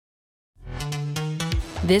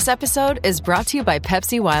This episode is brought to you by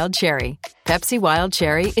Pepsi Wild Cherry. Pepsi Wild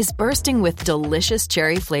Cherry is bursting with delicious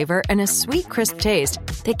cherry flavor and a sweet, crisp taste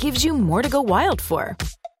that gives you more to go wild for.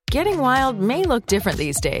 Getting wild may look different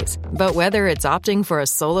these days, but whether it's opting for a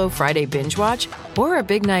solo Friday binge watch or a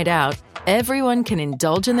big night out, everyone can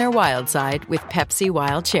indulge in their wild side with Pepsi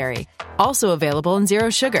Wild Cherry. Also available in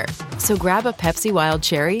Zero Sugar. So grab a Pepsi Wild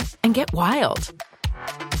Cherry and get wild.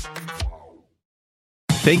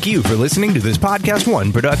 Thank you for listening to this Podcast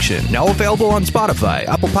One production. Now available on Spotify,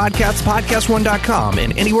 Apple Podcasts, PodcastOne.com,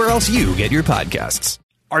 and anywhere else you get your podcasts.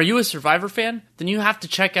 Are you a Survivor fan? Then you have to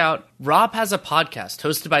check out Rob Has a Podcast,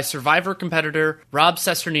 hosted by Survivor competitor Rob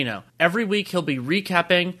Cesternino. Every week he'll be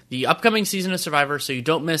recapping the upcoming season of Survivor so you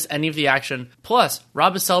don't miss any of the action. Plus,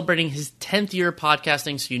 Rob is celebrating his 10th year of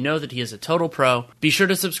podcasting, so you know that he is a total pro. Be sure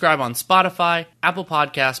to subscribe on Spotify, Apple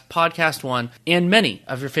Podcasts, Podcast One, and many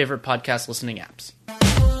of your favorite podcast listening apps.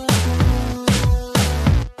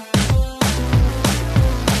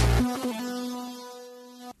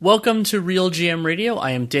 Welcome to Real GM Radio.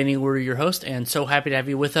 I am Danny Lurie, your host, and so happy to have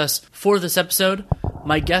you with us for this episode.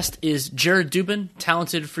 My guest is Jared Dubin,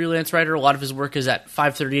 talented freelance writer. A lot of his work is at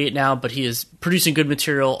 538 now, but he is producing good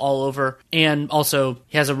material all over. And also,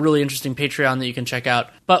 he has a really interesting Patreon that you can check out.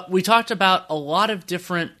 But we talked about a lot of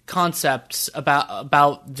different concepts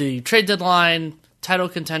about the trade deadline, title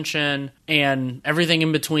contention, and everything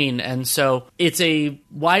in between. And so it's a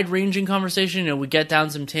wide-ranging conversation. You know, we get down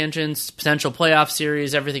some tangents, potential playoff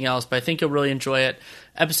series, everything else, but I think you'll really enjoy it.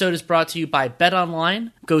 Episode is brought to you by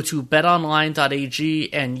BetOnline. Go to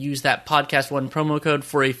betonline.ag and use that Podcast One promo code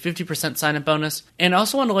for a 50% sign-up bonus. And I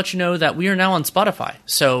also want to let you know that we are now on Spotify.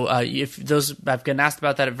 So if those, I've been asked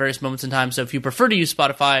about that at various moments in time. So if you prefer to use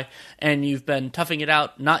Spotify and you've been toughing it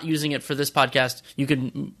out, not using it for this podcast, you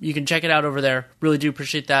can check it out over there. Really do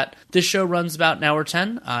appreciate that. This show runs about an hour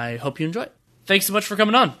 10. I hope you enjoy it. Thanks so much for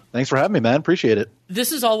coming on. Thanks for having me, man. Appreciate it.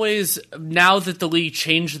 This is always, now that the league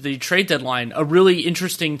changed the trade deadline, a really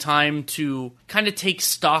interesting time to kind of take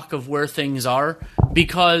stock of where things are,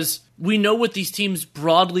 because we know what these teams,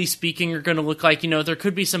 broadly speaking, are going to look like. You know, there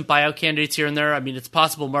could be some buyout candidates here and there. I mean, it's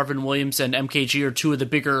possible Marvin Williams and MKG are two of the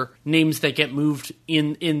bigger names that get moved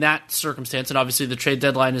in that circumstance, and obviously the trade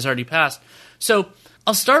deadline has already passed. So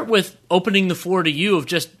I'll start with opening the floor to you of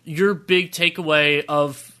just your big takeaway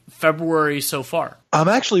of February so far. I'm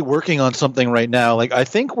actually working on something right now. I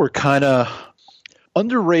think we're kind of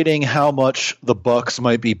underrating how much the Bucks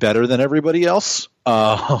might be better than everybody else.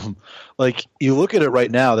 You look at it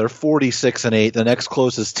right now, they're 46-8. The next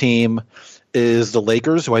closest team is the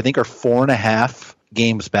Lakers, who I think are 4.5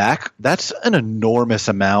 games back. That's an enormous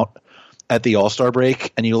amount at the All-Star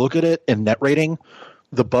break. And you look at it in net rating,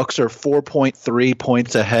 the Bucks are 4.3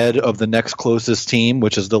 points ahead of the next closest team,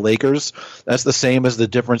 which is the Lakers. That's the same as the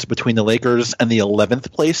difference between the Lakers and the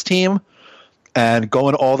 11th place team. And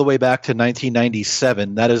going all the way back to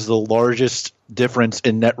 1997, that is the largest difference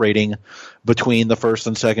in net rating between the first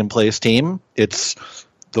and second place team. It's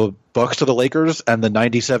the Bucks to the Lakers and the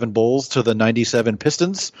 97 Bulls to the 97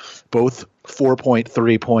 Pistons, both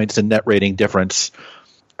 4.3 points in net rating difference.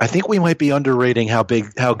 I think we might be underrating how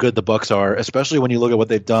good the Bucks are, especially when you look at what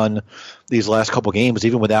they've done these last couple games,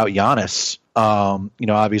 even without Giannis.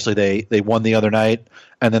 Obviously they won the other night,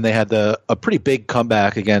 and then they had a pretty big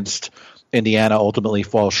comeback against Indiana, ultimately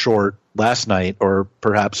fall short last night, or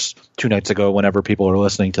perhaps 2 nights ago, whenever people are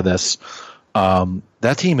listening to this.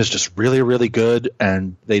 That team is just really, really good,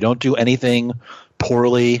 and they don't do anything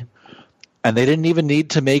poorly, and they didn't even need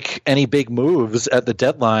to make any big moves at the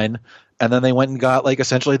deadline. And then they went and got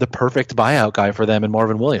essentially the perfect buyout guy for them in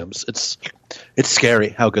Marvin Williams. It's scary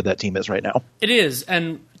how good that team is right now. It is,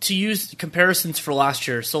 and to use comparisons for last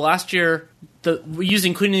year. So last year,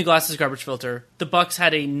 using Cleaning the Glasses garbage filter, the Bucks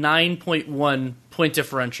had a 9.1 point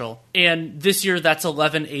differential, and this year that's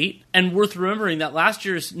 11.8. And worth remembering that last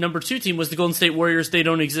year's number 2 team was the Golden State Warriors. They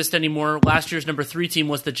don't exist anymore. Last year's number 3 team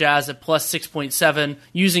was the Jazz at plus 6.7.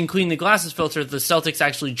 Using Cleaning the Glasses filter, the Celtics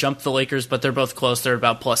actually jumped the Lakers, but they're both close. They're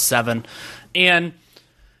about plus 7. And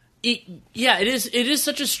it is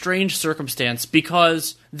such a strange circumstance,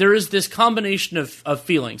 because there is this combination of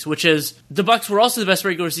feelings, which is the Bucks were also the best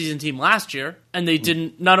regular season team last year, and they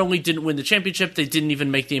not only didn't win the championship, they didn't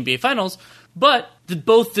even make the NBA Finals, but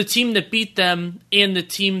both the team that beat them and the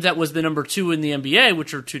team that was the number 2 in the NBA,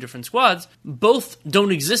 which are 2 different squads, both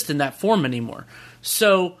don't exist in that form anymore.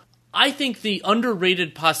 So I think the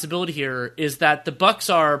underrated possibility here is that the Bucks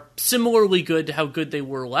are similarly good to how good they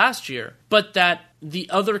were last year, but that the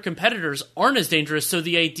other competitors aren't as dangerous. So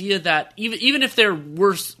the idea that even if they're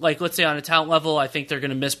worse, like let's say on a talent level, I think they're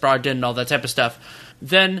going to miss Brogdon and all that type of stuff,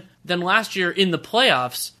 then last year in the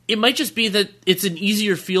playoffs, it might just be that it's an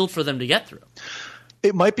easier field for them to get through.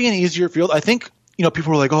 It might be an easier field. I think,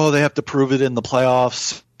 people were like, oh, they have to prove it in the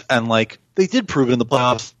playoffs. And like, they did prove it in the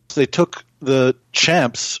playoffs. They took the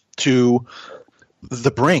champs to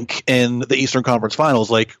the brink in the Eastern Conference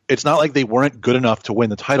Finals. Like, it's not like they weren't good enough to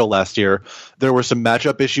win the title last year. There were some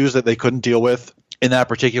matchup issues that they couldn't deal with in that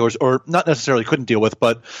particular, or not necessarily couldn't deal with,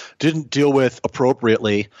 but didn't deal with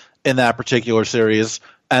appropriately in that particular series.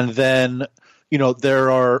 And then,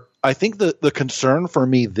 I think the concern for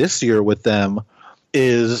me this year with them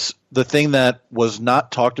is the thing that was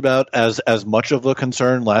not talked about as much of a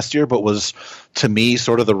concern last year, but was, to me,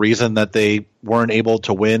 sort of the reason that they weren't able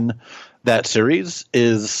to win that series,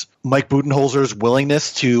 is Mike Budenholzer's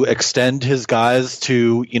willingness to extend his guys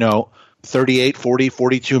to, 38, 40,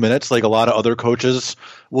 42 minutes, like a lot of other coaches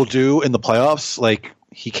will do in the playoffs. Like,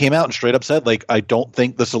 he came out and straight up said, like, I don't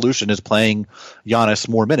think the solution is playing Giannis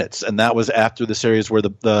more minutes. And that was after the series where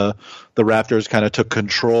the Raptors kind of took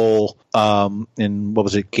control in, what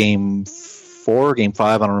was it, game 4, game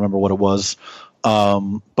 5? I don't remember what it was.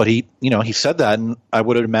 But he said that, and I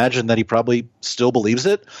would imagine that he probably still believes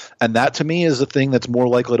it. And that, to me, is the thing that's more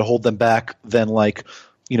likely to hold them back than, like,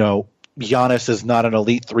 Giannis is not an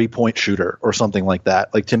elite 3-point shooter or something like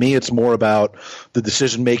that. Like, to me, it's more about the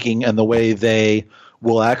decision making and the way they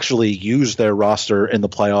will actually use their roster in the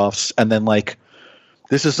playoffs. And then, like,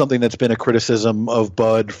 this is something that's been a criticism of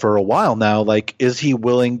Bud for a while now. Like, is he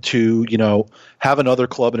willing to, have another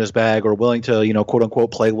club in his bag, or willing to, quote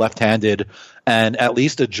unquote, play left-handed and at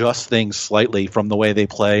least adjust things slightly from the way they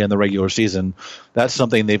play in the regular season? That's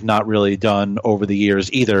something they've not really done over the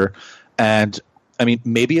years either. And I mean,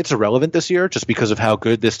 maybe it's irrelevant this year just because of how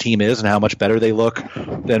good this team is and how much better they look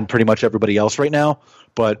than pretty much everybody else right now.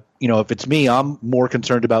 But, if it's me, I'm more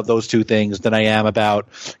concerned about those two things than I am about,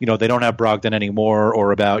 they don't have Brogdon anymore,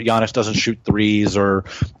 or about Giannis doesn't shoot threes, or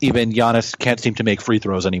even Giannis can't seem to make free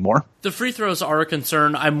throws anymore. The free throws are a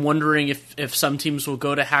concern. I'm wondering if some teams will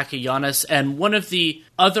go to hack a Giannis. And one of the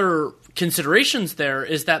other considerations there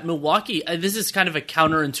is that Milwaukee, this is kind of a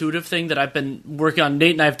counterintuitive thing that I've been working on.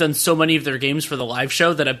 Nate and I have done so many of their games for the live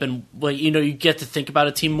show that I've been, like, you get to think about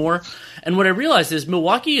a team more. And what I realized is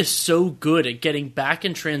Milwaukee is so good at getting back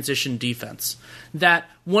in transition defense that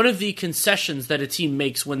one of the concessions that a team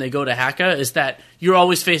makes when they go to Haka is that you're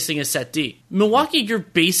always facing a set D. Milwaukee, you're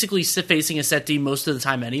basically facing a set D most of the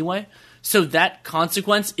time anyway, so that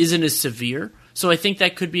consequence isn't as severe. So I think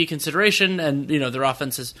that could be a consideration, and their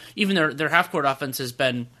offense is, even their half court offense has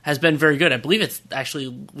been very good. I believe it's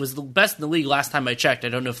actually was the best in the league last time I checked. I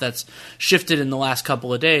don't know if that's shifted in the last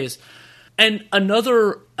couple of days. And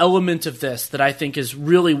another element of this that I think is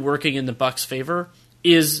really working in the Bucks' favor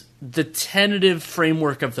is the tentative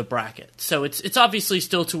framework of the bracket. So it's obviously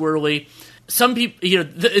still too early. Some people,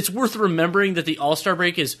 it's worth remembering that the All-Star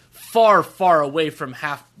break is far, far away from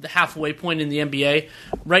the halfway point in the NBA.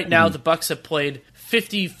 Right now, the Bucks have played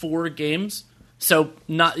 54 games, so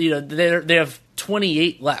not they have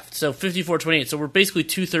 28 left, so 54-28. So we're basically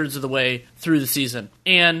 2/3 of the way through the season,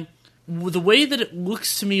 and the way that it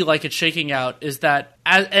looks to me like it's shaking out is that,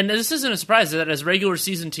 and this isn't a surprise, that as regular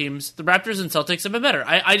season teams, the Raptors and Celtics have been better.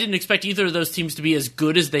 I didn't expect either of those teams to be as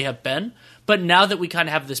good as they have been, but now that we kind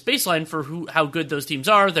of have this baseline for how good those teams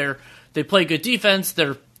are, they play good defense.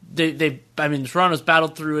 Toronto's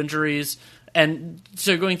battled through injuries, and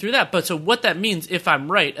so going through that. But so what that means, if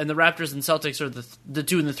I'm right, and the Raptors and Celtics are the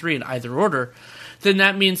 2 and the 3 in either order, then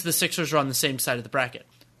that means the Sixers are on the same side of the bracket.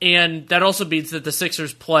 And that also means that the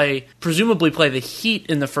Sixers presumably play the Heat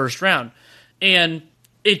in the first round. And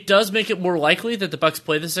it does make it more likely that the Bucks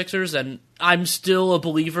play the Sixers, and I'm still a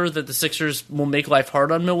believer that the Sixers will make life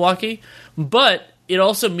hard on Milwaukee. But it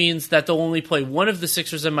also means that they'll only play one of the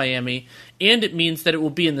Sixers in Miami, and it means that it will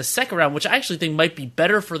be in the second round, which I actually think might be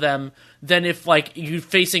better for them than if, like, you're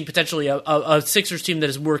facing potentially a Sixers team that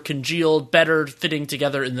is more congealed, better fitting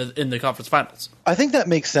together in the conference finals. I think that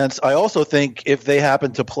makes sense. I also think if they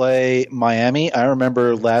happen to play Miami, I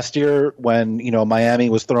remember last year when Miami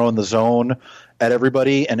was throwing the zone at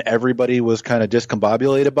everybody and everybody was kind of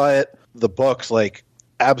discombobulated by it. The Bucks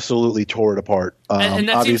absolutely tore it apart. And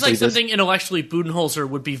that seems like something intellectually Budenholzer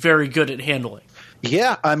would be very good at handling.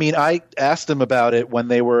 Yeah, I mean, I asked him about it when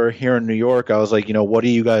they were here in New York. I was like, what are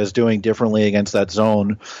you guys doing differently against that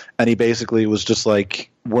zone? And he basically was just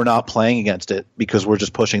like, we're not playing against it because we're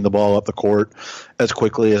just pushing the ball up the court as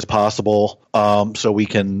quickly as possible so we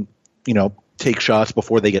can take shots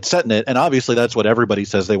before they get set in it. And obviously that's what everybody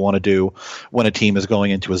says they want to do when a team is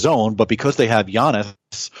going into a zone. But because they have Giannis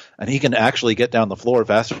and he can actually get down the floor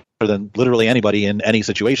faster than literally anybody in any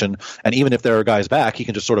situation, and even if there are guys back, he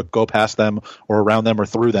can just sort of go past them or around them or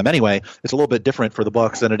through them anyway. It's a little bit different for the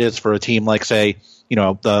Bucks than it is for a team like, say,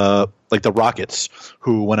 the Rockets,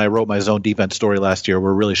 who, when I wrote my zone defense story last year,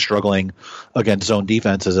 were really struggling against zone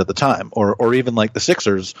defenses at the time, or even like the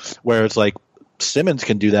Sixers, where it's like Simmons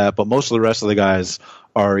can do that, but most of the rest of the guys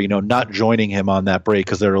are, not joining him on that break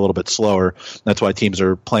because they're a little bit slower. That's why teams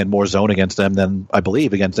are playing more zone against them than, I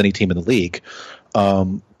believe, against any team in the league.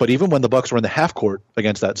 But even when the Bucks were in the half court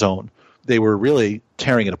against that zone, they were really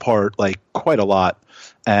tearing it apart like quite a lot.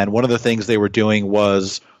 And one of the things they were doing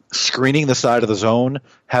was screening the side of the zone,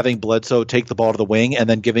 having Bledsoe take the ball to the wing, and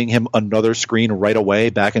then giving him another screen right away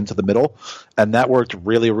back into the middle. And that worked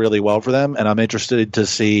really, really well for them. And I'm interested to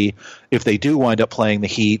see if they do wind up playing the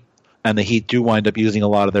Heat and the Heat do wind up using a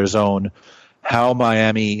lot of their zone, how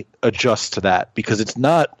Miami adjusts to that. Because it's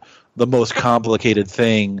not the most complicated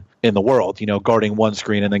thing in the world, guarding one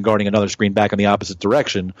screen and then guarding another screen back in the opposite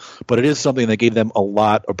direction. But it is something that gave them a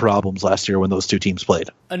lot of problems last year when those two teams played.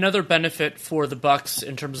 Another benefit for the Bucks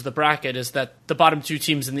in terms of the bracket is that the bottom two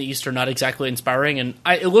teams in the East are not exactly inspiring. And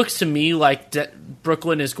it looks to me like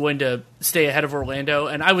Brooklyn is going to stay ahead of Orlando.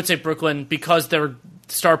 And I would say Brooklyn, because their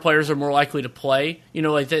star players are more likely to play,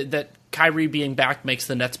 that Kyrie being back makes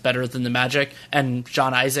the Nets better than the Magic, and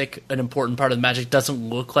John Isaac, an important part of the Magic, doesn't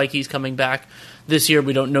look like he's coming back this year.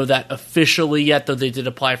 We don't know that officially yet, though they did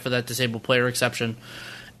apply for that disabled player exception.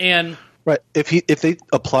 And right, if they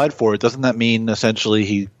applied for it, doesn't that mean essentially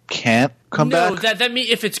he can't come back? No, that mean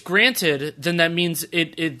if it's granted, then that means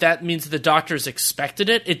that means the doctors expected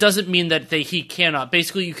it. It doesn't mean that he cannot.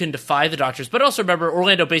 Basically, you can defy the doctors. But also remember,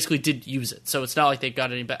 Orlando basically did use it, so it's not like they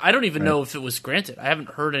got any back. I don't even know if it was granted. I haven't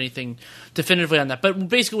heard anything definitively on that. But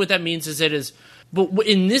basically, what that means is but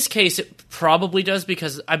in this case, it probably does,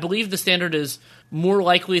 because I believe the standard is more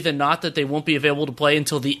likely than not that they won't be available to play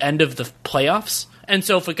until the end of the playoffs. And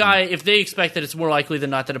so if they expect that it's more likely than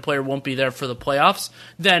not that a player won't be there for the playoffs,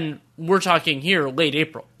 then we're talking here late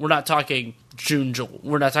April. We're not talking June.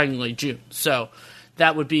 We're not talking late June. So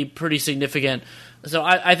that would be pretty significant. So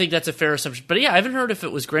I think that's a fair assumption. But yeah, I haven't heard if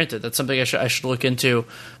it was granted. That's something I should look into.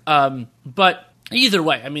 But either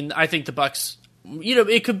way, I mean, I think the Bucks,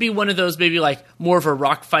 it could be one of those maybe like more of a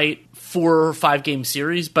rock fight 4 or 5 game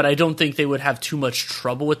series, but I don't think they would have too much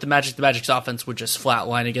trouble with the Magic. The Magic's offense would just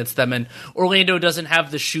flatline against them, and Orlando doesn't have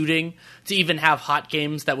the shooting to even have hot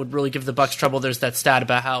games that would really give the Bucks trouble. There's that stat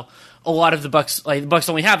about how a lot of the Bucks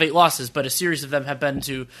only have 8 losses, but a series of them have been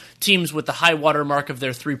to teams with the high water mark of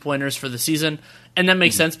their 3-pointers for the season. And that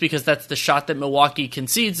makes sense because that's the shot that Milwaukee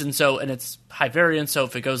concedes, and it's high variance, so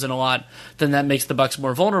if it goes in a lot, then that makes the Bucks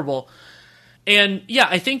more vulnerable. And yeah,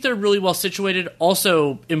 I think they're really well situated.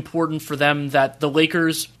 Also important for them that the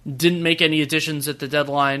Lakers didn't make any additions at the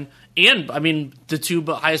deadline. And, I mean, the two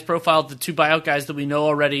highest profile, the 2 buyout guys that we know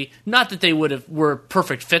already, not that they were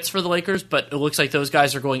perfect fits for the Lakers, but it looks like those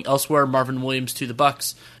guys are going elsewhere. Marvin Williams to the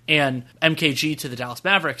Bucks and MKG to the Dallas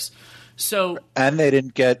Mavericks. And they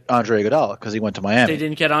didn't get Andre Iguodala because he went to Miami. They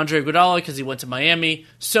didn't get Andre Iguodala because he went to Miami.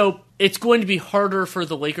 So it's going to be harder for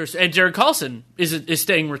the Lakers. And Derek Carlson is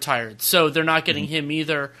staying retired, so they're not getting him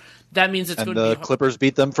either. That means it's going to be... the Clippers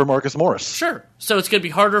beat them for Marcus Morris. Sure. So it's going to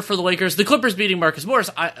be harder for the Lakers. The Clippers beating Marcus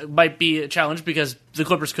Morris might be a challenge because the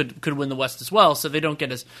Clippers could win the West as well, so they don't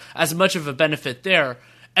get as much of a benefit there.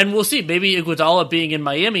 And we'll see. Maybe Iguodala being in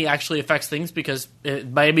Miami actually affects things because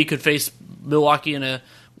Miami could face Milwaukee in a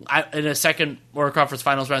second or a conference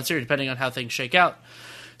finals round series, depending on how things shake out.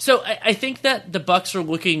 So I think that the Bucks are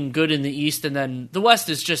looking good in the East, and then the West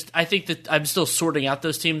is just. I think that I'm still sorting out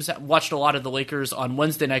those teams. I watched a lot of the Lakers on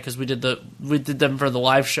Wednesday night because we did them for the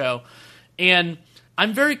live show, and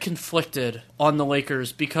I'm very conflicted on the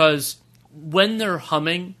Lakers because when they're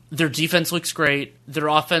humming, their defense looks great. Their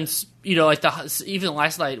offense, even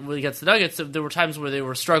last night against the Nuggets, there were times where they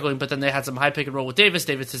were struggling, but then they had some high pick and roll with Davis.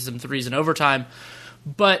 Davis hit some threes in overtime.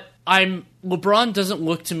 But LeBron doesn't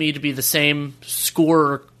look to me to be the same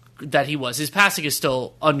scorer that he was. His passing is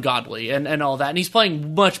still ungodly and all that. And he's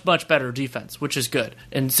playing much, much better defense, which is good.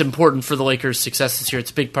 And it's important for the Lakers' success this year.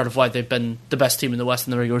 It's a big part of why they've been the best team in the West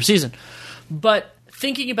in the regular season. But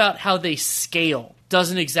thinking about how they scale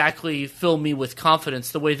doesn't exactly fill me with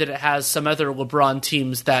confidence the way that it has some other LeBron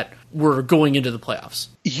teams that were going into the playoffs.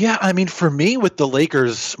 Yeah, I mean, for me with the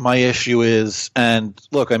Lakers, my issue is, and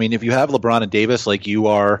look, I mean, if you have LeBron and Davis, like you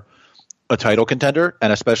are a title contender,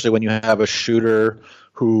 and especially when you have a shooter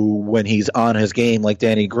who, when he's on his game, like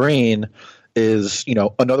Danny Green, is,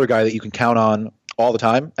 another guy that you can count on all the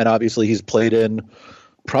time. And obviously he's played in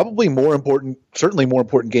probably certainly more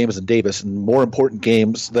important games than Davis, and more important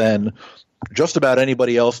games than just about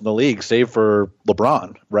anybody else in the league, save for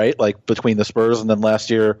LeBron, right? Like between the Spurs and then last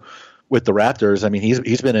year with the Raptors. I mean,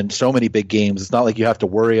 he's been in so many big games. It's not like you have to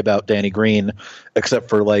worry about Danny Green, except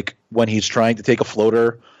for like when he's trying to take a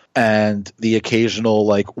floater and the occasional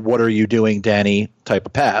like, what are you doing, Danny type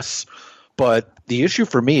of pass. But the issue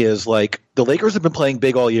for me is like the Lakers have been playing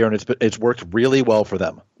big all year, and it's worked really well for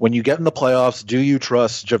them. When you get in the playoffs, do you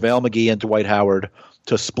trust JaVale McGee and Dwight Howard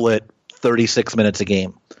to split 36 minutes a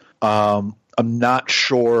game? I'm not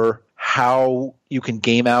sure how you can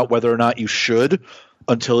game out whether or not you should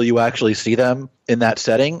until you actually see them in that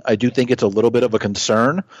setting. I do think it's a little bit of a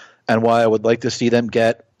concern, and why I would like to see them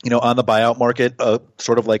get, on the buyout market,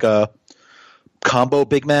 sort of like a combo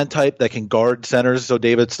big man type that can guard centers so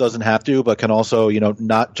Davis doesn't have to, but can also,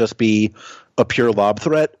 not just be a pure lob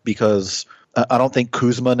threat, because I don't think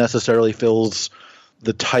Kuzma necessarily fills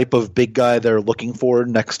the type of big guy they're looking for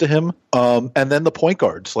next to him. And then the point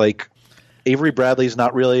guards, like Avery Bradley's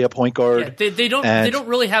not really a point guard. Yeah, they don't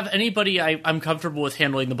really have anybody I'm comfortable with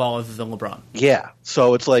handling the ball other than LeBron. Yeah,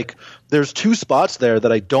 so it's like there's two spots there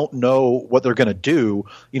that I don't know what they're going to do.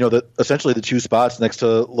 Essentially the two spots next to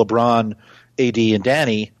LeBron, AD, and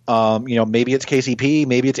Danny. Maybe it's KCP,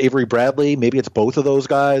 maybe it's Avery Bradley, maybe it's both of those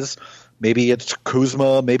guys. Maybe it's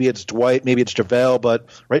Kuzma, maybe it's Dwight, maybe it's JaVale, but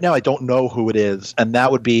right now I don't know who it is, and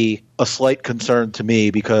that would be a slight concern to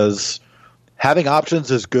me, because having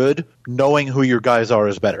options is good. Knowing who your guys are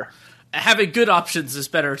is better. Having good options is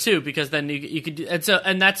better too, because then you could,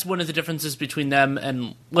 and that's one of the differences between them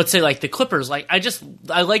and, let's say, like the Clippers. Like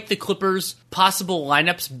I like the Clippers' possible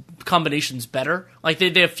lineups combinations better. Like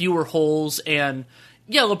they have fewer holes, and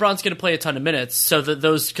yeah, LeBron's going to play a ton of minutes, so that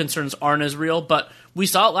those concerns aren't as real. But we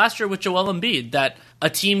saw it last year with Joel Embiid, that a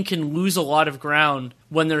team can lose a lot of ground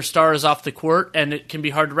when their star is off the court, and it can be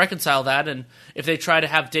hard to reconcile that. And if they try to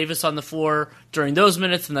have Davis on the floor during those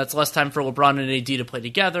minutes, then that's less time for LeBron and AD to play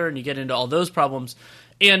together, and you get into all those problems.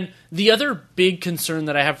 And the other big concern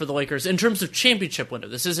that I have for the Lakers in terms of championship window,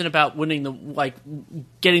 this isn't about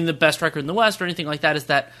getting the best record in the West or anything like that, is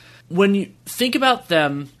that when you think about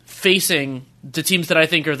them facing the teams that I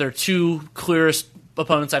think are their two clearest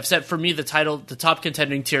opponents, I've said for me the top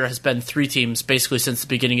contending tier has been three teams basically since the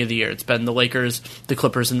beginning of the year. It's been the Lakers, the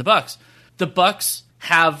Clippers, and the Bucks. The Bucks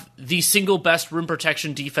have the single best rim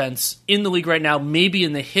protection defense in the league right now, maybe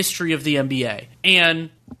in the history of the NBA.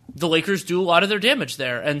 And the Lakers do a lot of their damage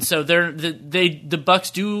there. And so the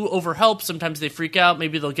Bucks do overhelp. Sometimes they freak out.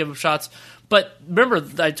 Maybe they'll give up shots. But remember,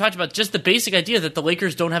 I talked about just the basic idea that the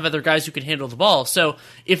Lakers don't have other guys who can handle the ball. So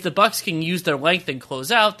if the Bucks can use their length and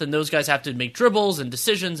close out, then those guys have to make dribbles and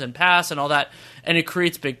decisions and pass and all that, and it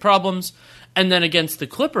creates big problems. And then against the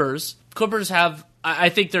Clippers have, I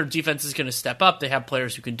think their defense is going to step up. They have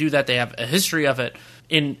players who can do that. They have a history of it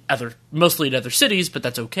mostly in other cities, but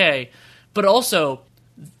that's okay. But also,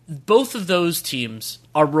 both of those teams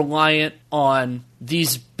are reliant on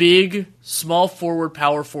these big, small forward,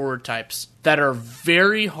 power forward types that are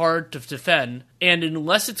very hard to defend. And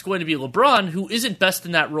unless it's going to be LeBron, who isn't best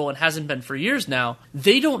in that role and hasn't been for years now,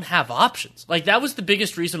 they don't have options. Like, that was the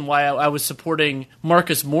biggest reason why I was supporting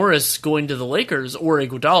Marcus Morris going to the Lakers, or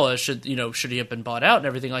Iguodala, should he have been bought out and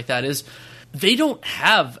everything like that, is they don't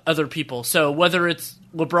have other people. So whether it's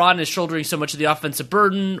LeBron is shouldering so much of the offensive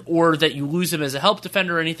burden, or that you lose him as a help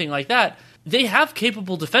defender or anything like that, they have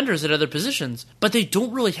capable defenders at other positions, but they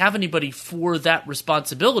don't really have anybody for that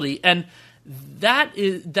responsibility. And that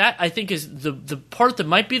I think is the part that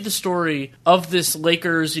might be the story of this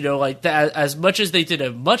Lakers, as much as they did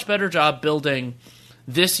a much better job building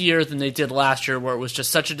this year than they did last year, where it was just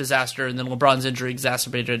such a disaster, and then LeBron's injury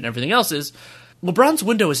exacerbated it and everything else, is LeBron's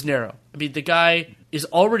window is narrow. I mean, the guy is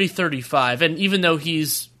already 35, and even though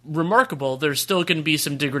he's remarkable, there's still going to be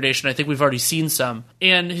some degradation. I think we've already seen some.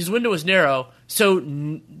 And his window is narrow. So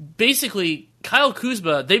basically, Kyle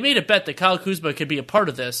Kuzma, they made a bet that Kyle Kuzma could be a part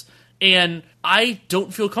of this, and I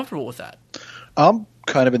don't feel comfortable with that. I'm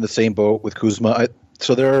kind of in the same boat with Kuzma.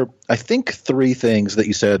 So there are, I think, three things that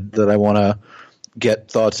you said that I want to get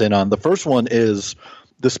thoughts in on. The first one is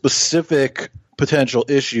the specific potential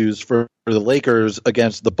issues for the Lakers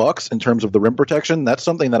against the Bucks in terms of the rim protection. That's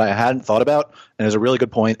something that I hadn't thought about, and is a really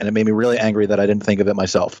good point, and it made me really angry that I didn't think of it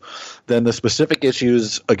myself. Then the specific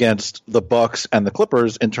issues against the Bucks and the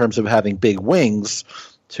Clippers in terms of having big wings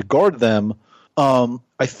to guard them.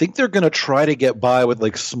 I think they're going to try to get by with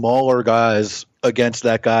like smaller guys against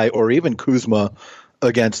that guy, or even Kuzma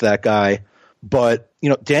against that guy. But,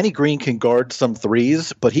 Danny Green can guard some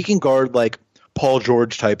threes, but he can guard like Paul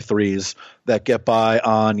George type threes that get by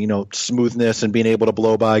on, smoothness and being able to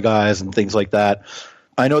blow by guys and things like that.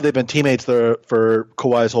 I know they've been teammates there for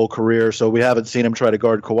Kawhi's whole career, so we haven't seen him try to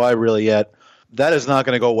guard Kawhi really yet. That is not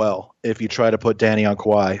going to go well if you try to put Danny on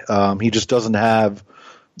Kawhi. He just doesn't have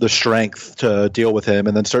the strength to deal with him,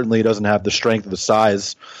 and then certainly he doesn't have the strength or the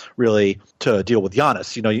size really to deal with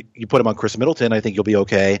Giannis. You put him on Chris Middleton, I think you'll be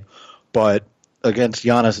okay, but against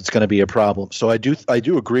Giannis, it's going to be a problem. So I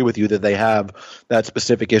do agree with you that they have that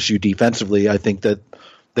specific issue defensively. I think that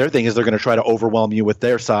their thing is they're going to try to overwhelm you with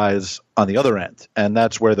their size on the other end, and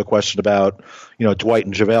that's where the question about Dwight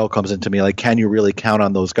and JaVale comes into me. Like, can you really count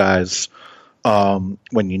on those guys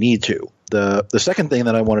when you need to? The second thing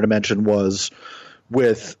that I wanted to mention was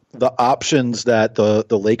with the options that the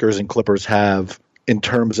Lakers and Clippers have in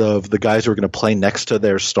terms of the guys who are going to play next to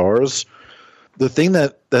their stars. The thing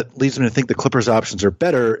that leads me to think the Clippers' options are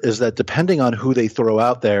better is that depending on who they throw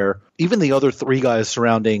out there, even the other three guys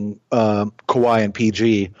surrounding Kawhi and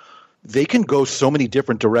PG, they can go so many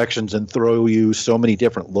different directions and throw you so many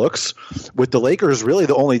different looks. With the Lakers, really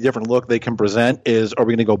the only different look they can present is, are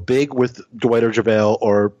we going to go big with Dwight or JaVale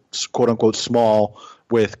or quote-unquote small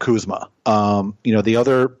with Kuzma? The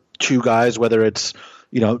other two guys, whether it's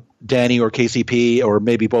Danny or KCP or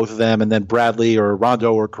maybe both of them, and then Bradley or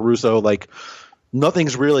Rondo or Caruso, like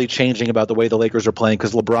nothing's really changing about the way the Lakers are playing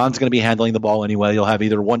because LeBron's going to be handling the ball anyway. You'll have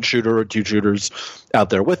either one shooter or two shooters out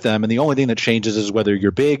there with them, and the only thing that changes is whether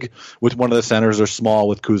you're big with one of the centers or small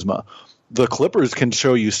with Kuzma. The Clippers can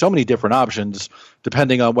show you so many different options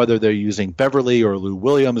depending on whether they're using Beverly or Lou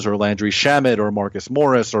Williams or Landry Shamet or Marcus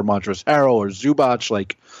Morris or Montrezl Harrell or Zubac.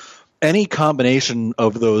 Like any combination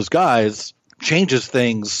of those guys changes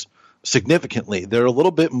things significantly. They're a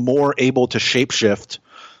little bit more able to shapeshift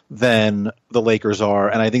than the Lakers are,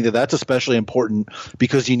 and I think that that's especially important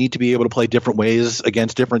because you need to be able to play different ways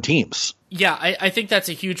against different teams. Yeah, I think that's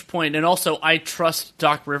a huge point, and also I trust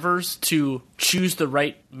Doc Rivers to choose the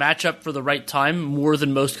right matchup for the right time more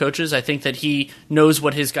than most coaches. I think that he knows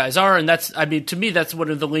what his guys are, and to me, that's one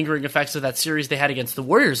of the lingering effects of that series they had against the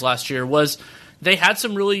Warriors last year was they had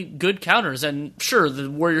some really good counters, and sure,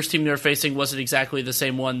 the Warriors team they were facing wasn't exactly the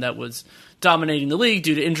same one that was dominating the league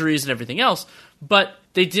due to injuries and everything else, but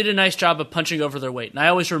they did a nice job of punching over their weight. And I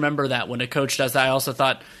always remember that when a coach does that. I also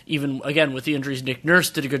thought, even, again, with the injuries, Nick Nurse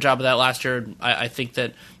did a good job of that last year. I think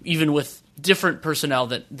that even with different personnel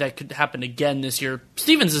that could happen again this year,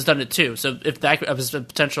 Stevens has done it too. So if that was a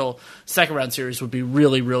potential second-round series would be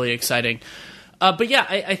really, really exciting. But yeah,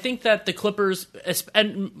 I think that the Clippers,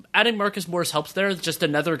 and adding Marcus Morris helps there, just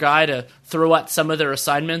another guy to throw at some of their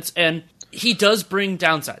assignments, and he does bring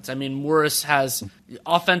downsides. I mean, Morris has,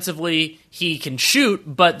 offensively, he can shoot,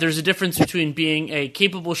 but there's a difference between being a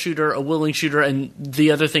capable shooter, a willing shooter, and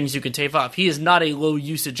the other things you can take off. He is not a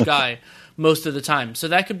low-usage guy most of the time, so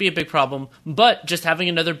that could be a big problem. But just having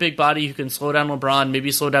another big body who can slow down LeBron, maybe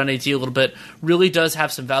slow down AD a little bit, really does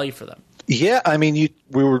have some value for them. Yeah, I mean,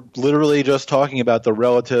 we were literally just talking about the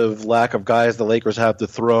relative lack of guys the Lakers have to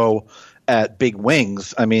throw at big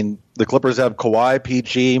wings. I mean, the Clippers have Kawhi,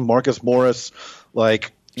 PG, Marcus Morris.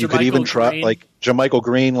 Like, you could even try, like, JaMychal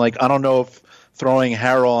Green. Like, I don't know if throwing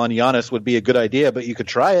Harrell on Giannis would be a good idea, but you could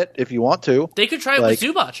try it if you want to. They could try it with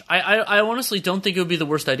Zubac. I honestly don't think it would be the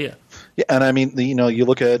worst idea. Yeah, and I mean, you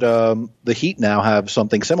look at the Heat now have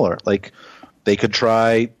something similar. Like, they could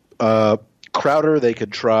try Crowder, they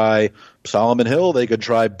could try Solomon Hill, they could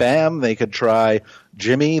try Bam, they could try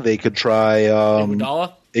Jimmy, they could try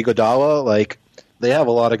Iguodala. Like, they have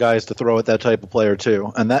a lot of guys to throw at that type of player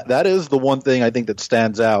too, and that is the one thing I think that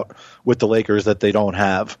stands out with the Lakers that they don't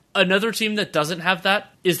have. Another team that doesn't have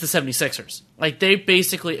that is the 76ers. Like, they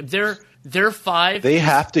basically they're five. They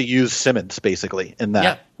have to use Simmons basically in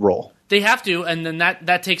that role. They have to, and then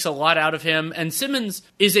that takes a lot out of him. And Simmons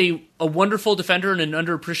is a wonderful defender and an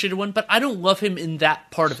underappreciated one, but I don't love him in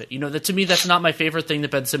that part of it. To me, that's not my favorite thing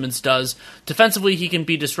that Ben Simmons does. Defensively, he can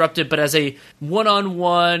be disruptive, but as a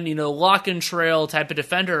one-on-one, lock and trail type of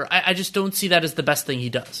defender, I just don't see that as the best thing he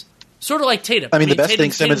does. Sort of like Tatum. I mean, the best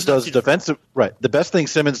thing Simmons does The best thing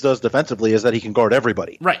Simmons does defensively is that he can guard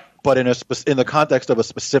everybody. Right. But in the context of a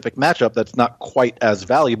specific matchup, that's not quite as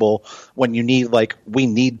valuable when you need, we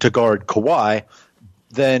need to guard Kawhi,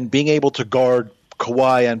 then being able to guard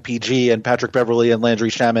Kawhi and PG and Patrick Beverly and Landry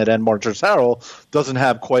Shamet and Montrezl Harrell doesn't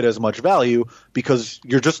have quite as much value because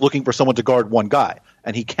you're just looking for someone to guard one guy.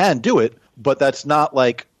 And he can do it, but that's not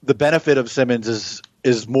the benefit of Simmons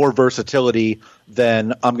is more versatility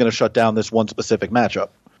than I'm going to shut down this one specific matchup.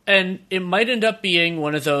 And it might end up being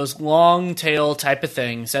one of those long tail type of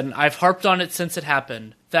things, and I've harped on it since it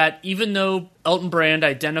happened, that even though Elton Brand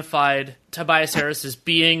identified Tobias Harris as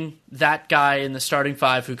being that guy in the starting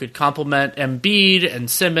five who could complement Embiid and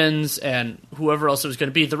Simmons and whoever else it was going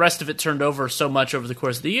to be, the rest of it turned over so much over the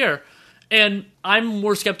course of the year. And I'm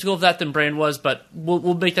more skeptical of that than Brand was, but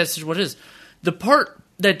we'll make that decision what it is. The part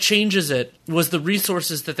that changes it was the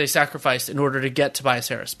resources that they sacrificed in order to get Tobias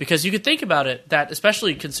Harris. Because you could think about it, that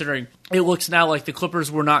especially considering it looks now like the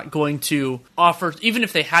Clippers were not going to offer, even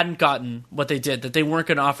if they hadn't gotten what they did, that they weren't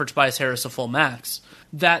going to offer Tobias Harris a full max,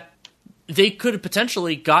 that they could have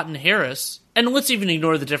potentially gotten Harris, and let's even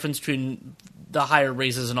ignore the difference between the higher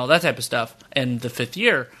raises and all that type of stuff and the fifth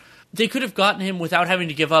year, they could have gotten him without having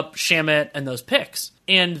to give up Shamet and those picks.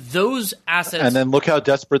 And those assets... And then look how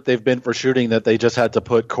desperate they've been for shooting that they just had to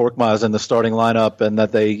put Korkmaz in the starting lineup and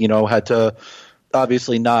that they, had to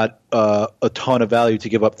obviously not a ton of value to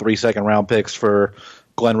give up 3 second-round picks for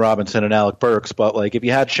Glenn Robinson and Alec Burks. But if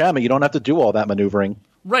you had Shamet, you don't have to do all that maneuvering.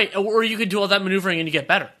 Right, or you could do all that maneuvering and you get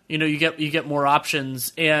better. You get more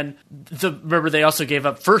options. And remember, they also gave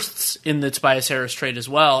up firsts in the Tobias Harris trade as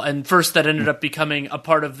well, and first that ended up becoming a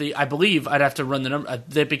part of the. I believe I'd have to run the number.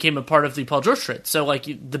 That became a part of the Paul George trade. So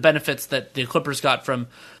the benefits that the Clippers got from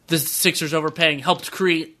the Sixers overpaying helped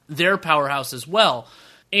create their powerhouse as well,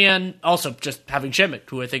 and also just having Shamet,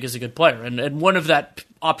 who I think is a good player, and one of that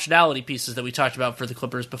optionality pieces that we talked about for the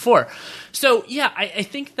Clippers before. So yeah, I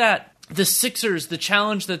think that. The Sixers, the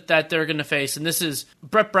challenge that they're going to face, and this is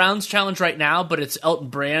Brett Brown's challenge right now, but it's Elton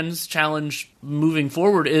Brand's challenge moving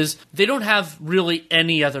forward, is they don't have really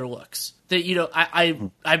any other looks.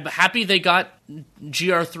 I'm happy they got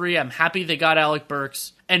GR3. I'm happy they got Alec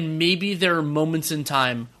Burks. And maybe there are moments in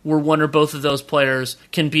time where one or both of those players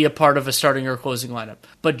can be a part of a starting or closing lineup.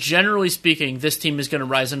 But generally speaking, this team is going to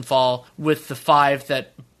rise and fall with the five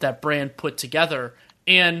that Brand put together.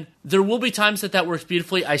 And there will be times that works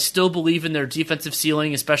beautifully. I still believe in their defensive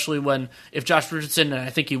ceiling, especially if Josh Richardson, and I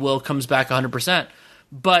think he will, comes back 100%.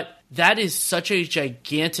 But that is such a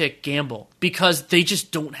gigantic gamble because they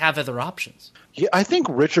just don't have other options. Yeah, I think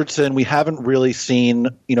Richardson, we haven't really seen,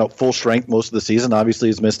 full strength most of the season. Obviously,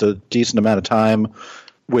 he's missed a decent amount of time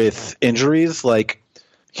with injuries.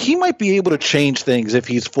 He might be able to change things if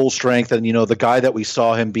he's full strength and, the guy that we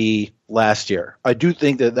saw him be last year. I do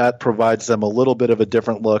think that provides them a little bit of a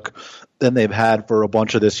different look than they've had for a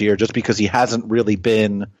bunch of this year, just because he hasn't really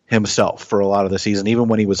been himself for a lot of the season. Even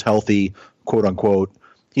when he was healthy, quote unquote,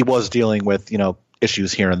 he was dealing with,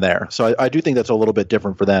 issues here and there. So I do think that's a little bit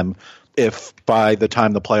different for them if by the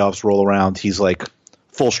time the playoffs roll around, he's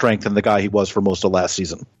full strength and the guy he was for most of last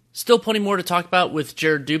season. Still plenty more to talk about with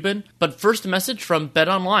Jared Dubin, but first a message from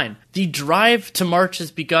BetOnline. The drive to March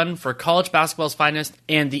has begun for college basketball's finest,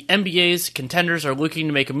 and the NBA's contenders are looking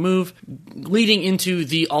to make a move leading into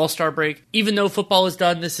the All-Star break. Even though football is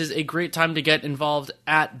done, this is a great time to get involved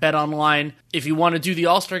at BetOnline. If you want to do the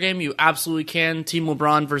All-Star game, you absolutely can. Team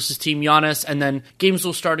LeBron versus Team Giannis, and then games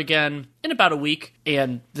will start again in about a week,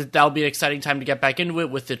 and that'll be an exciting time to get back into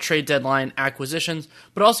it with the trade deadline acquisitions.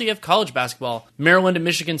 But also you have college basketball. Maryland and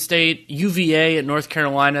Michigan State, UVA at North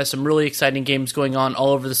Carolina, some really exciting games going on all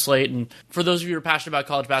over the slate. And for those of you who are passionate about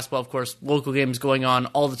college basketball, of course, local games going on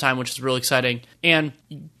all the time, which is really exciting. And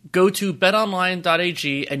go to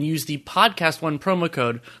betonline.ag and use the Podcast1 promo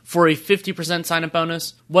code for a 50% sign-up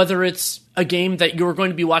bonus, whether it's a game that you're going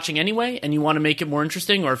to be watching anyway and you want to make it more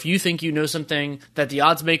interesting, or if you think you know something that the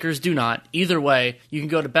odds makers do not. Either way, you can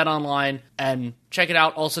go to BetOnline and check it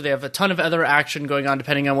out. Also, they have a ton of other action going on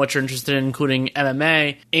depending on what you're interested in, including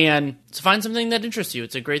MMA, and to find something that interests you.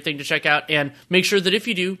 It's a great thing to check out, and make sure that if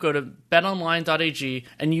you do, go to betonline.ag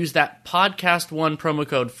and use that Podcast1 promo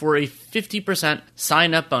code for a 50%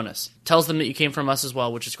 sign-up bonus. Tells them that you came from us as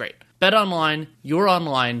well, which is great. BetOnline, your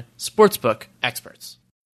online sportsbook experts.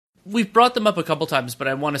 We've brought them up a couple times, but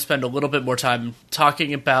I want to spend a little bit more time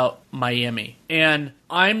talking about Miami. And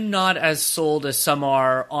I'm not as sold as some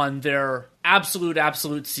are on their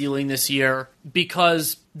absolute ceiling this year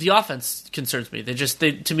because the offense concerns me.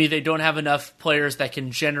 To me, they don't have enough players that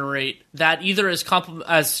can generate that either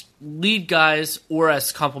as lead guys or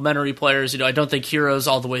as complementary players. I don't think Hero's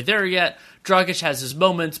all the way there yet. Dragic has his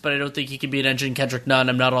moments, but I don't think he can be an engine. Kendrick Nunn,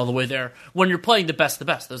 I'm not all the way there. When you're playing the best,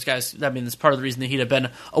 those guys, that's part of the reason the Heat have been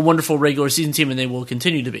a wonderful regular season team, and they will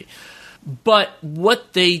continue to be. But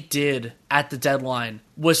what they did at the deadline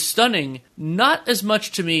was stunning, not as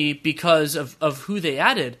much to me because of who they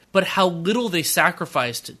added, but how little they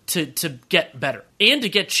sacrificed to get better and to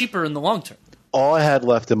get cheaper in the long term. All I had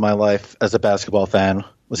left in my life as a basketball fan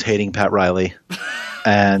was hating Pat Riley.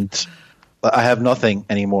 And I have nothing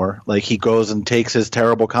anymore. He goes and takes his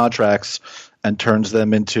terrible contracts and turns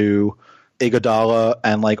them into Iguodala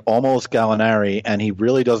and like almost Gallinari, and he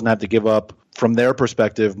really doesn't have to give up, from their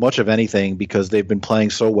perspective, much of anything because they've been playing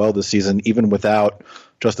so well this season, even without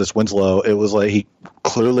Justice Winslow. It was like he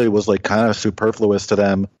clearly was like kind of superfluous to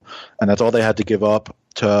them, and that's all they had to give up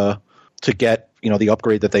to get, the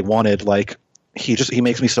upgrade that they wanted. Like he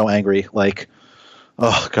makes me so angry. Like,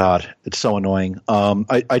 oh God, it's so annoying.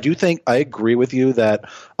 I do think I agree with you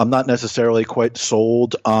that I'm not necessarily quite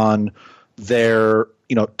sold on their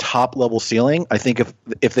top level ceiling. I think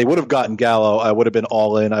if they would have gotten Gallo, I would have been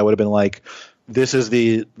all in. I would have been like, this is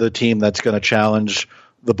the team that's going to challenge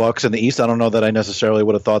the Bucks in the East. I don't know that I necessarily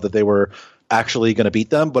would have thought that they were actually going to beat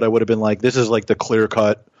them, but I would have been like, this is like the clear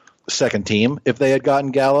cut second team if they had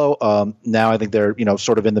gotten Gallo. Now I think they're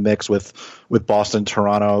sort of in the mix with Boston,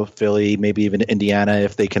 Toronto, Philly, maybe even Indiana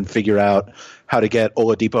if they can figure out how to get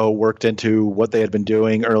Oladipo worked into what they had been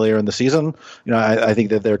doing earlier in the season. I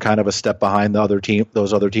think that they're kind of a step behind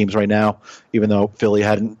those other teams right now, even though Philly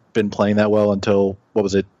hadn't been playing that well until, what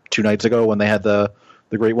was it, 2 nights ago when they had the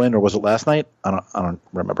great win, or was it last night? I don't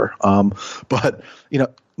remember. But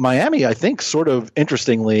Miami, I think, sort of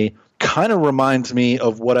interestingly, kind of reminds me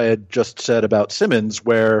of what I had just said about Simmons,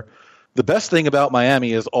 where the best thing about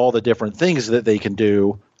Miami is all the different things that they can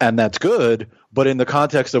do, and that's good, but in the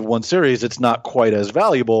context of one series, it's not quite as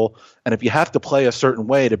valuable. And if you have to play a certain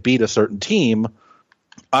way to beat a certain team,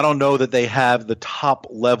 I don't know that they have the top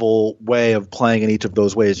level way of playing in each of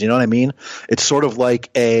those ways. You know what I mean? It's sort of like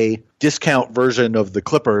a discount version of the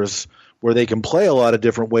Clippers, where they can play a lot of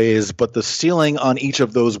different ways, but the ceiling on each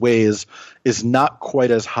of those ways is not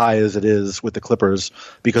quite as high as it is with the Clippers,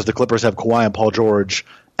 because the Clippers have Kawhi and Paul George,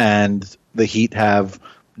 and the Heat have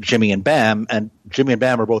Jimmy and Bam, and Jimmy and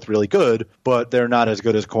Bam are both really good, but they're not as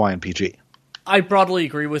good as Kawhi and PG. I broadly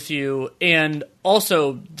agree with you, and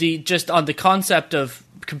also just on the concept of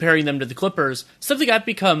comparing them to the Clippers, something I've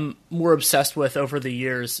become more obsessed with over the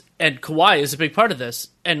years, and Kawhi is a big part of this,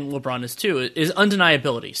 and LeBron is too, is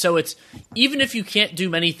undeniability. So it's, even if you can't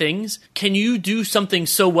do many things, can you do something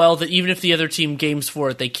so well that even if the other team games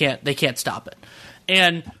for it, they can't stop it?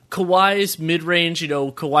 And Kawhi's mid-range,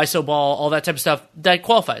 Kawhi ball, all that type of stuff, that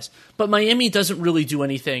qualifies. But Miami doesn't really do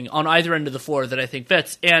anything on either end of the floor that I think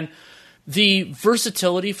fits. And the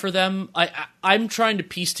versatility for them, I'm trying to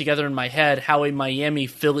piece together in my head how a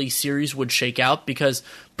Miami-Philly series would shake out, because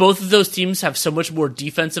both of those teams have so much more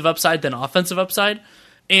defensive upside than offensive upside.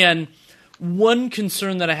 And one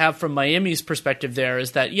concern that I have from Miami's perspective there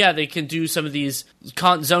is that, yeah, they can do some of these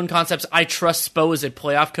zone concepts. I trust Spo as a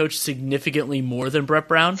playoff coach significantly more than Brett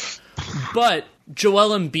Brown. But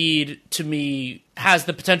Joel Embiid, to me, has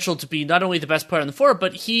the potential to be not only the best player on the floor,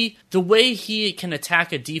 but the way he can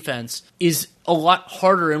attack a defense is a lot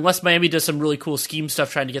harder unless Miami does some really cool scheme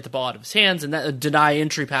stuff trying to get the ball out of his hands and deny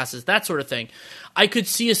entry passes, that sort of thing. I could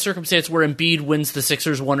see a circumstance where Embiid wins the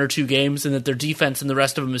Sixers 1 or 2 games and that their defense and the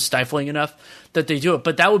rest of them is stifling enough that they do it.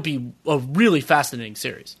 But that would be a really fascinating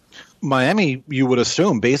series. Miami, you would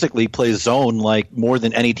assume, basically plays zone like more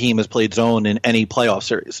than any team has played zone in any playoff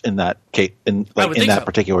series in that case, in that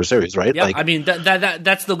particular series, right? Yeah, I mean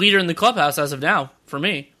that's the leader in the clubhouse as of now for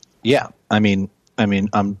me. Yeah, I mean,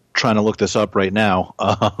 I'm trying to look this up right now,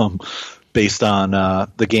 based on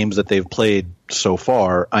the games that they've played so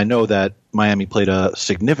far. I know that Miami played a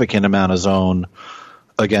significant amount of zone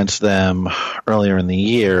against them earlier in the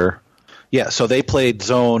year. Yeah, so they played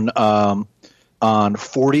zone on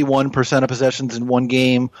 41% of possessions in one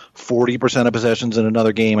game, 40% of possessions in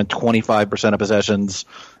another game, and 25% of possessions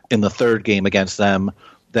in the third game against them.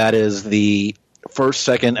 That is the first,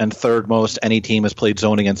 second, and third most any team has played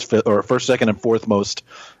zone against, or first, second, and fourth most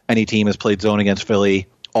any team has played zone against Philly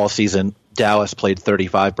all season. Dallas played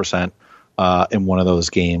 35% in one of those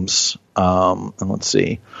games. And let's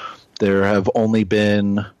see. There have only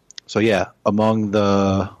been – so, yeah,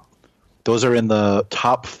 those are in the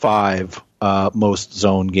top 5 most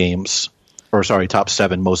zone games, or sorry, top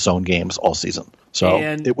 7 most zone games all season. So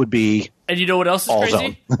it would be, and you know what else is all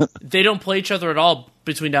crazy? They don't play each other at all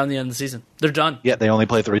between now and the end of the season. They're done. Yeah, they only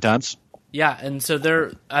play 3 times. Yeah, and so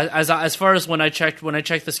they're as far as when I checked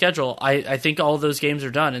the schedule, I think all of those games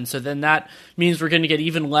are done, and so then that means we're going to get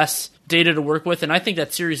even less data to work with, and I think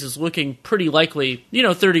that series is looking pretty likely.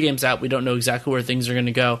 30 games out, we don't know exactly where things are going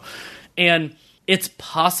to go, and it's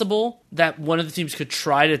possible that one of the teams could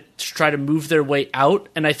try to move their way out,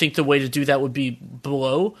 and I think the way to do that would be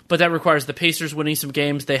below. But that requires the Pacers winning some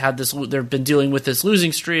games. They've been dealing with this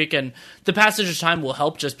losing streak, and the passage of time will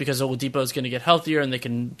help just because Oladipo is going to get healthier and they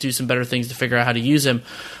can do some better things to figure out how to use him.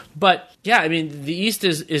 But yeah, I mean, the East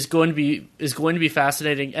is going to be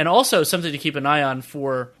fascinating, and also something to keep an eye on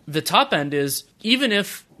for the top end is even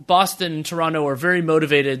if Boston and Toronto are very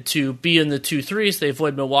motivated to be in the 2-3s, they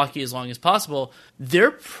avoid Milwaukee as long as possible.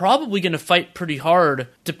 They're probably going to fight pretty hard.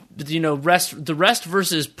 The rest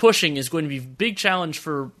versus pushing is going to be a big challenge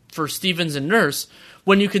for Stevens and Nurse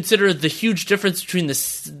when you consider the huge difference between the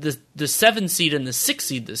 7 seed and the 6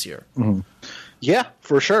 seed this year. Mm-hmm. Yeah,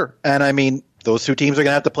 for sure. And I mean, those two teams are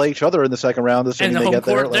going to have to play each other in the second round. And the home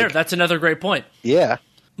court there. That's another great point. Yeah.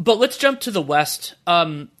 But let's jump to the West. I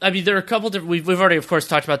mean, there are a couple different. We've already, of course,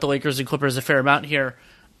 talked about the Lakers and Clippers a fair amount here,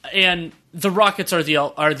 and the Rockets are the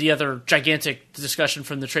other gigantic discussion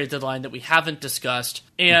from the trade deadline that we haven't discussed.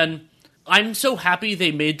 And I'm so happy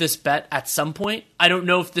they made this bet at some point. I don't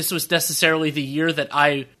know if this was necessarily the year that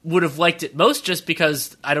I would have liked it most, just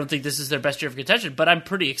because I don't think this is their best year of contention. But I'm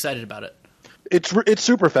pretty excited about it. It's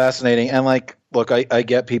super fascinating, and like, look, I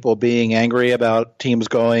get people being angry about teams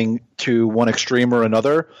going to one extreme or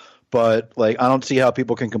another, but like, I don't see how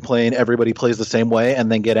people can complain everybody plays the same way and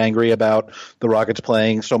then get angry about the Rockets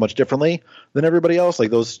playing so much differently than everybody else. Like,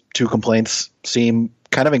 those two complaints seem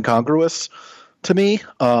kind of incongruous to me.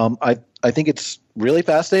 I think it's really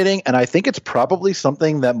fascinating, and I think it's probably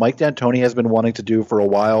something that Mike D'Antoni has been wanting to do for a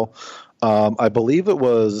while. I believe it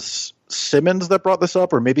was Simmons that brought this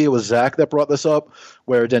up, or maybe it was Zach that brought this up,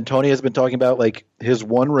 where D'Antoni has been talking about like his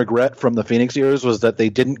one regret from the Phoenix years was that they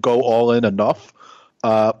didn't go all in enough.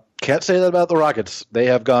 Can't say that about the Rockets. They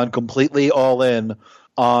have gone completely all in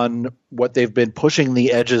on what they've been pushing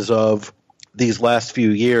the edges of these last few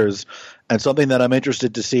years. And something that I'm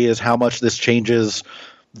interested to see is how much this changes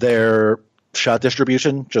their shot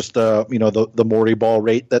distribution, just the Morty ball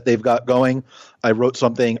rate that they've got going. I wrote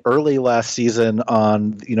something early last season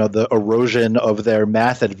on the erosion of their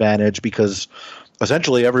math advantage, because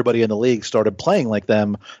essentially everybody in the league started playing like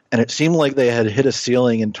them, and it seemed like they had hit a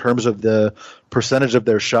ceiling in terms of the percentage of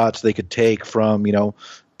their shots they could take from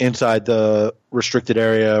inside the restricted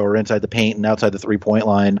area or inside the paint and outside the 3-point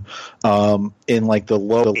line in like the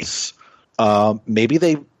lows. Maybe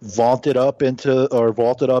they vaulted up into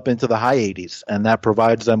the high 80s, and that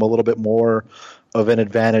provides them a little bit more of an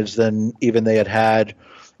advantage than even they had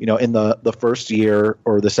in the first year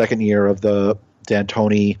or the second year of the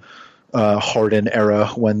D'Antoni Harden era,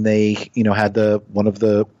 when they had one of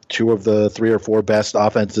the two of the 3 or 4 best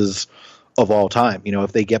offenses of all time.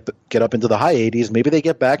 If they get up into the high 80s, maybe they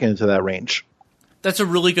get back into that range. That's a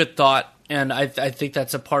really good thought, and I think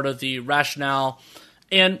that's a part of the rationale.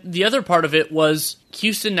 And the other part of it was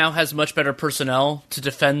Houston now has much better personnel to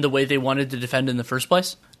defend the way they wanted to defend in the first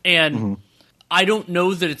place. And I don't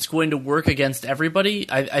know that it's going to work against everybody.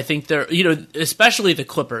 I think they're, especially the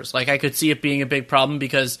Clippers. Like, I could see it being a big problem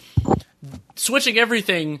because switching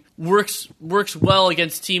everything works well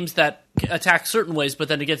against teams that attack certain ways, but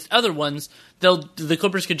then against other ones, the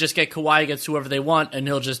Clippers could just get Kawhi against whoever they want, and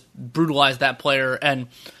he'll just brutalize that player. And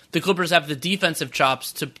the Clippers have the defensive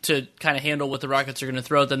chops to kind of handle what the Rockets are going to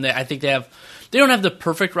throw at them. I think they don't have the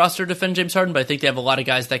perfect roster to defend James Harden, but I think they have a lot of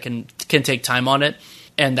guys that can take time on it,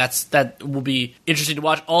 and that will be interesting to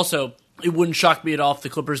watch. Also, it wouldn't shock me at all if the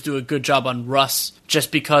Clippers do a good job on Russ,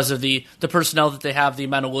 just because of the personnel that they have, the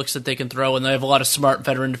amount of looks that they can throw, and they have a lot of smart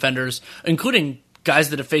veteran defenders, including guys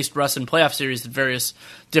that have faced Russ in playoff series at various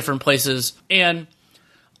different places. And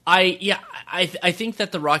I think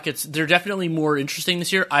that the Rockets, they're definitely more interesting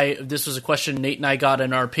this year. This was a question Nate and I got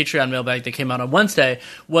in our Patreon mailbag that came out on Wednesday,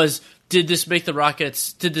 was did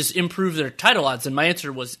this improve their title odds? And my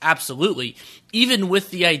answer was absolutely. Even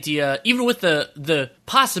with the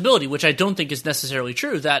possibility, which I don't think is necessarily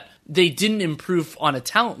true, that they didn't improve on a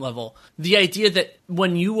talent level, the idea that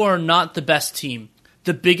when you are not the best team,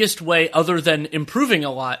 the biggest way, other than improving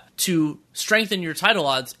a lot, to strengthen your title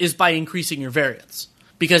odds is by increasing your variance.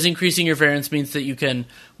 Because increasing your variance means that you can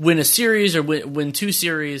win a series or win 2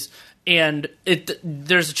 series, and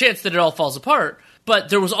there's a chance that it all falls apart, but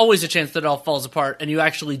there was always a chance that it all falls apart, and you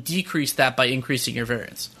actually decrease that by increasing your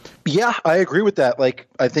variance. Yeah, I agree with that. Like,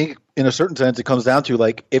 I think in a certain sense it comes down to,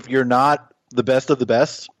 like, if you're not the best of the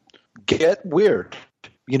best, get weird.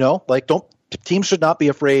 Teams should not be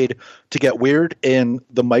afraid to get weird in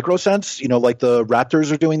the micro sense, like the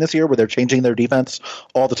Raptors are doing this year, where they're changing their defense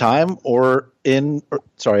all the time,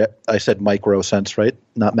 I said micro sense, right?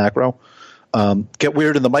 Not macro. Get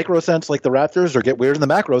weird in the micro sense like the Raptors, or get weird in the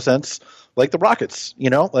macro sense like the Rockets.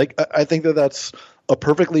 I think that's a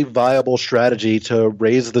perfectly viable strategy to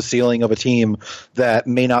raise the ceiling of a team that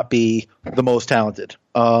may not be the most talented.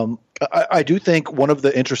 I do think one of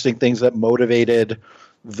the interesting things that motivated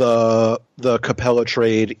the Capella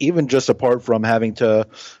trade, even just apart from having to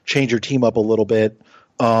change your team up a little bit,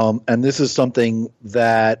 and this is something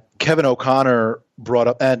that Kevin O'Connor brought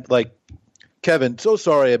up, and like, Kevin, so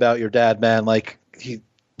sorry about your dad, man. Like, he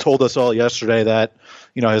told us all yesterday that,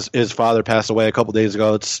 you know, his father passed away a couple days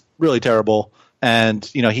ago. It's really terrible. And,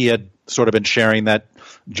 you know, he had sort of been sharing that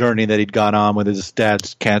journey that he'd gone on with his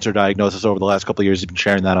dad's cancer diagnosis over the last couple of years. He's been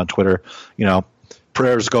sharing that on Twitter. You know,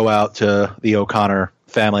 prayers go out to the O'Connor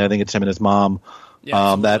family. I think it's him and his mom.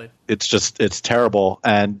 Yeah, that it's terrible.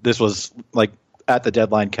 And this was like at the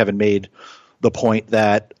deadline, Kevin made the point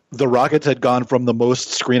that the Rockets had gone from the most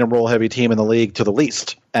screen and roll heavy team in the league to the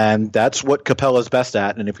least. And that's what Capella's best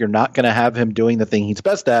at. And if you're not going to have him doing the thing he's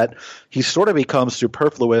best at, he sort of becomes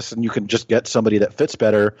superfluous and you can just get somebody that fits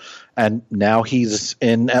better. And now he's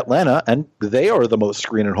in Atlanta and they are the most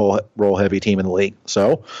screen and roll heavy team in the league.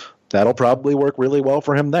 So that'll probably work really well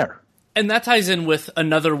for him there. And that ties in with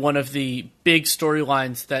another one of the big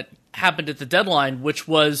storylines that happened at the deadline, which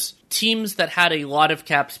was teams that had a lot of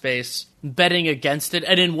cap space betting against it.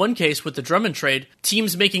 And in one case with the Drummond trade,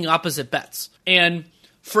 teams making opposite bets. And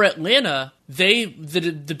for Atlanta,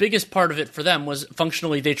 the biggest part of it for them was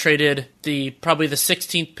functionally they traded probably the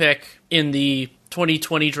 16th pick in the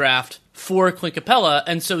 2020 draft for Clint Capella.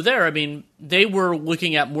 And so there, I mean, they were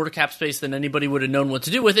looking at more cap space than anybody would have known what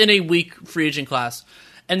to do with in a weak free agent class.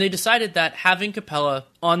 And they decided that having Capella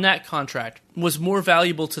on that contract was more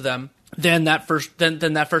valuable to them than that first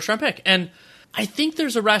round pick. And I think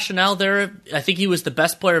there's a rationale there. I think he was the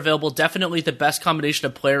best player available, definitely the best combination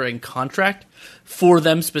of player and contract for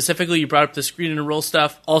them specifically. You brought up the screen and roll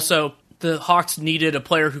stuff. Also, the Hawks needed a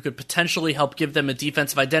player who could potentially help give them a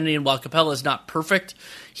defensive identity, and while Capella is not perfect,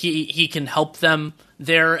 he can help them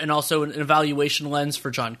there, and also an evaluation lens for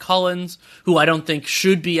John Collins, who I don't think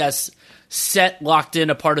should be as set, locked in,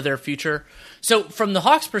 a part of their future. So from the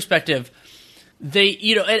Hawks' perspective, they,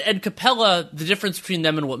 you know, and Capella, the difference between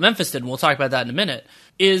them and what Memphis did, and we'll talk about that in a minute,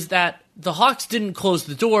 is that the Hawks didn't close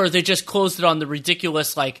the door. They just closed it on the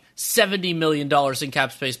ridiculous, like, $70 million in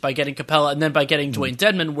cap space by getting Capella and then by getting Dwayne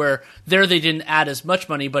Dedmon, where there they didn't add as much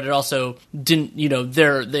money, but it also didn't, you know,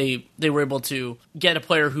 they were able to get a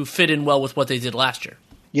player who fit in well with what they did last year.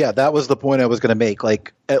 Yeah, that was the point I was going to make.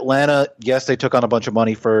 Like, Atlanta, yes, they took on a bunch of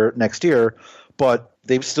money for next year, but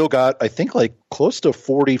they've still got, I think, like close to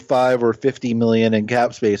 45 or 50 million in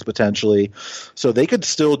cap space potentially. So they could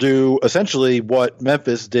still do essentially what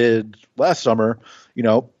Memphis did last summer, you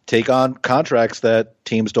know, take on contracts that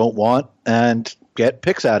teams don't want and get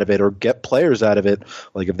picks out of it or get players out of it.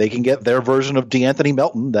 Like, if they can get their version of DeAnthony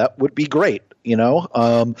Melton, that would be great. You know,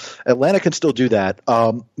 Atlanta can still do that.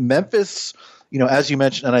 Memphis, you know, as you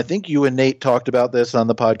mentioned, and I think you and Nate talked about this on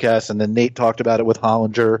the podcast, and then Nate talked about it with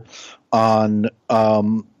Hollinger on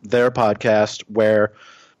their podcast, where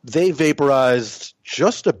they vaporized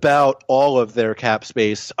just about all of their cap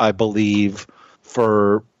space, I believe,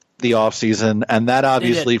 for the offseason, and that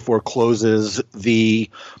obviously forecloses the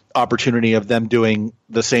opportunity of them doing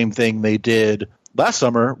the same thing they did last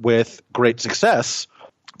summer with great success.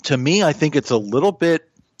 To me, I think it's a little bit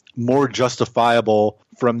more justifiable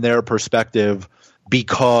from their perspective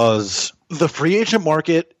because the free agent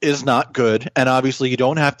market is not good, and obviously you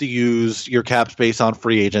don't have to use your cap space on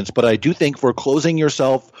free agents, but I do think for closing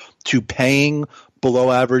yourself to paying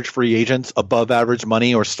below average free agents above average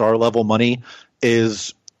money or star level money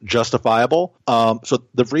is justifiable. So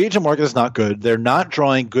the free agent market is not good. They're not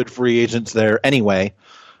drawing good free agents there anyway.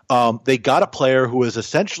 They got a player who is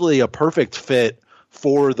essentially a perfect fit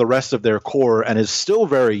for the rest of their core and is still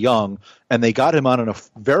very young, and they got him on a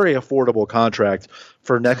very affordable contract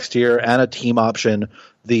for next year and a team option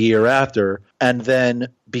the year after. And then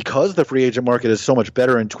because the free agent market is so much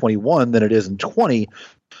better in 21 than it is in 20,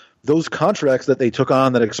 those contracts that they took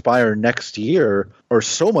on that expire next year are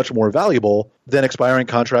so much more valuable than expiring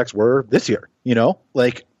contracts were this year. You know,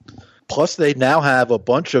 like, plus they now have a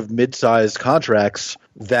bunch of mid-sized contracts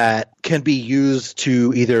that can be used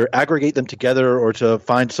to either aggregate them together or to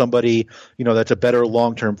find somebody, you know, that's a better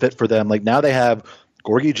long-term fit for them. Like, now they have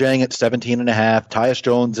Gorgie Jang at 17.5, Tyus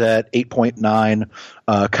Jones at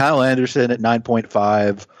 8.9, Kyle Anderson at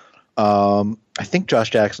 9.5. I think Josh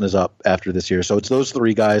Jackson is up after this year. So it's those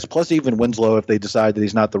three guys, plus even Winslow if they decide that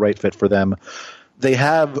he's not the right fit for them. They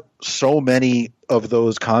have so many of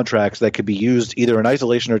those contracts that could be used either in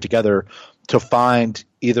isolation or together to find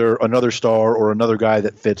either another star or another guy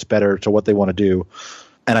that fits better to what they want to do.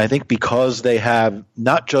 And I think because they have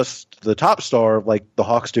not just the top star like the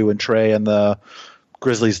Hawks do in Trey and the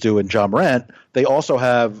Grizzlies do in Ja Morant, they also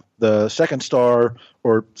have the second star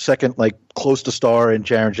or second, like, close to star in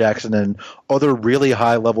Jaren Jackson and other really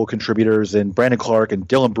high-level contributors in Brandon Clark and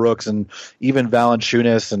Dylan Brooks and even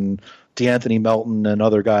Valanciunas and DeAnthony Melton and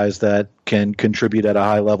other guys that can contribute at a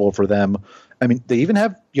high level for them. I mean, they even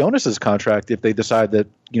have Jonas's contract if they decide that,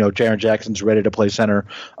 Jaren Jackson's ready to play center.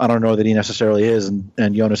 I don't know that he necessarily is,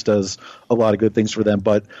 and Jonas does a lot of good things for them,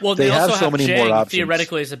 but they have also so many more options.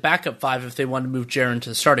 Theoretically, as a backup 5 if they want to move Jaren to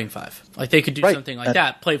the starting 5. Like, they could do something like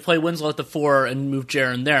that. Play Winslow at the 4 and move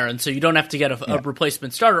Jaren there, and so you don't have to get a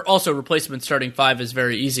replacement starter. Also, replacement starting 5 is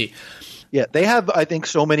very easy. Yeah, they have, I think,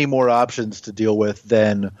 so many more options to deal with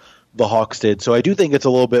than the Hawks did. So I do think it's a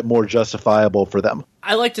little bit more justifiable for them.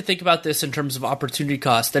 I like to think about this in terms of opportunity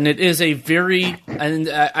cost, and it is a very – and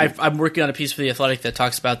I'm working on a piece for The Athletic that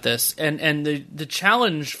talks about this, and the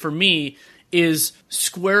challenge for me is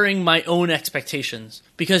squaring my own expectations,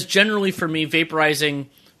 because generally for me, vaporizing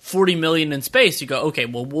 $40 million in space, you go, okay,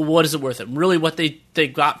 well, what is it worth it? Really what they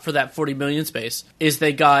got for that $40 million in space is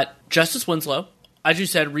they got Justice Winslow, as you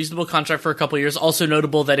said, reasonable contract for a couple of years. Also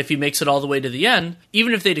notable that if he makes it all the way to the end,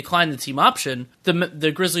 even if they decline the team option,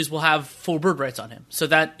 the Grizzlies will have full bird rights on him. So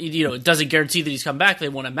that, it doesn't guarantee that he's come back. They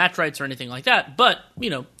won't have match rights or anything like that. But,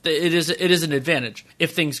 it is an advantage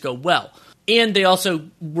if things go well. And they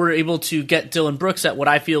also were able to get Dylan Brooks at what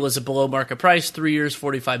I feel is a below market price, 3 years,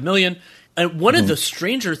 $45 million. And one of the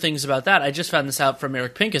stranger things about that, I just found this out from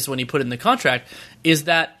Eric Pincus when he put in the contract, is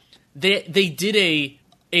that they did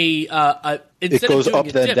it goes up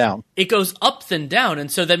then down. It goes up then down,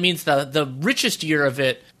 and so that means the richest year of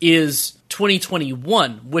it is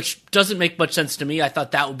 2021, which doesn't make much sense to me. I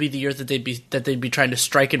thought that would be the year that they'd be trying to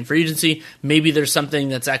strike in free agency. Maybe there's something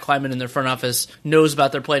that Zach Kleiman in their front office knows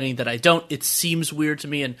about their planning that I don't. It seems weird to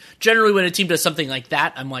me, and generally when a team does something like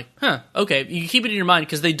that, I'm like, okay. You keep it in your mind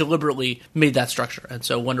because they deliberately made that structure, and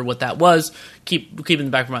so wonder what that was. Keep in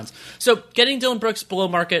the back of your minds. So getting Dylan Brooks below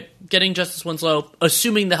market, getting Justice Winslow,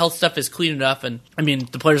 assuming the health stuff is clean enough, and I mean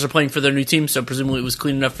the players are playing for their new team, so presumably it was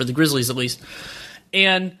clean enough for the Grizzlies at least.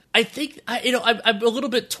 And I think, I'm a little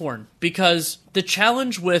bit torn because the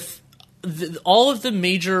challenge with all of the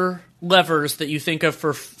major levers that you think of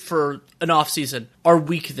for an offseason are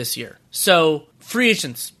weak this year. So free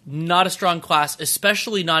agents, not a strong class,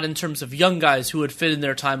 especially not in terms of young guys who would fit in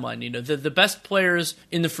their timeline. The best players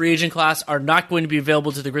in the free agent class are not going to be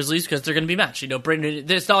available to the Grizzlies because they're going to be matched.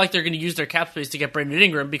 It's not like they're going to use their cap space to get Brandon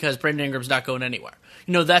Ingram because Brandon Ingram's not going anywhere.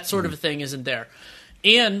 That sort of a thing isn't there.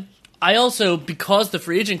 And I also, because the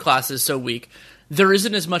free agent class is so weak, there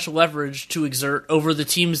isn't as much leverage to exert over the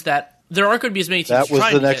teams that there aren't going to be as many teams. That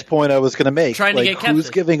was the next point I was going to make. Trying to get cap who's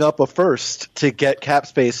space. Giving up a first to get cap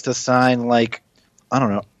space to sign? I don't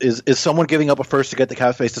know. Is someone giving up a first to get the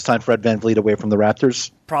cap space to sign Fred VanVleet away from the Raptors?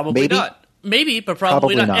 Probably Maybe? not. Maybe, but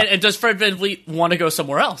probably not. And does Fred VanVleet want to go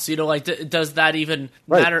somewhere else? Does that even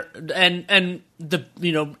matter? And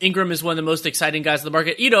Ingram is one of the most exciting guys in the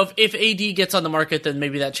market. If AD gets on the market, then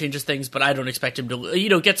maybe that changes things. But I don't expect him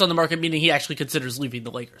to. Gets on the market, meaning he actually considers leaving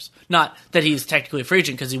the Lakers. Not that he's technically a free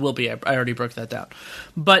agent because he will be. I already broke that down.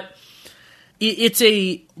 But it's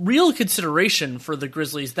a real consideration for the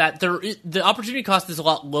Grizzlies that the opportunity cost is a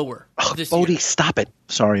lot lower this Bodie, year. Stop it.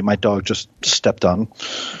 Sorry, my dog just stepped on.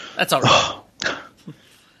 That's all right.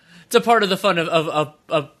 It's a part of the fun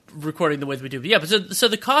of recording the way that we do. But yeah, but so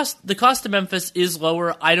the cost to Memphis is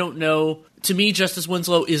lower. I don't know. To me, Justice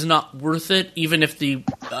Winslow is not worth it, even if the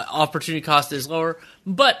opportunity cost is lower.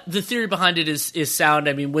 But the theory behind it is sound.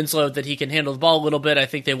 I mean, Winslow, that he can handle the ball a little bit. I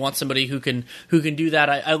think they want somebody who can do that.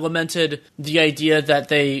 I lamented the idea that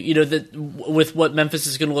they, that with what Memphis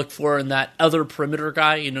is going to look for in that other perimeter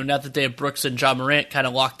guy. Now that they have Brooks and Ja Morant kind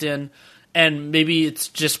of locked in, and maybe it's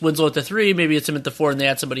just Winslow at the 3, maybe it's him at the 4, and they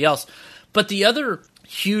add somebody else. But the other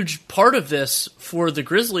huge part of this for the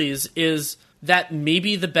Grizzlies is that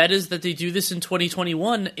maybe the bet is that they do this in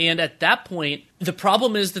 2021, and at that point, the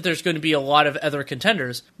problem is that there's going to be a lot of other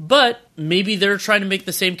contenders, but maybe they're trying to make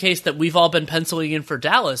the same case that we've all been penciling in for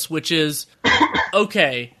Dallas, which is,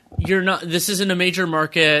 okay, this isn't a major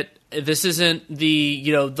market, this isn't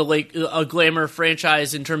a glamour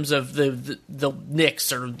franchise in terms of the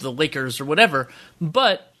Knicks or the Lakers or whatever,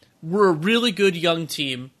 but we're a really good young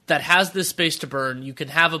team that has this space to burn. You can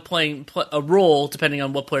have a role depending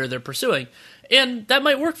on what player they're pursuing. And that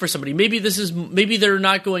might work for somebody. Maybe they're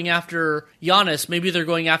not going after Giannis. Maybe they're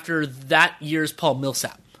going after that year's Paul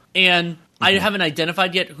Millsap. And I haven't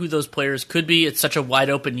identified yet who those players could be. It's such a wide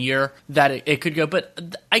open year that it could go.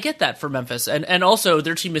 But I get that for Memphis. And also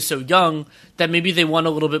their team is so young that maybe they want a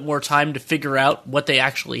little bit more time to figure out what they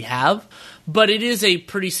actually have. But it is a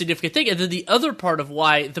pretty significant thing. And then the other part of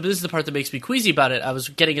why, this is the part that makes me queasy about it, I was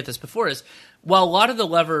getting at this before, is while a lot of the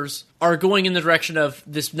levers are going in the direction of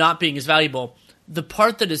this not being as valuable, the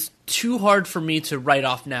part that is too hard for me to write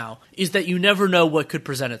off now is that you never know what could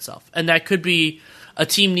present itself. And that could be a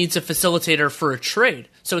team needs a facilitator for a trade.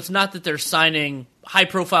 So it's not that they're signing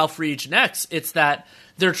high-profile free agent X. It's that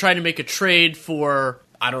they're trying to make a trade for,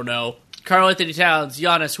 I don't know, Karl-Anthony Towns,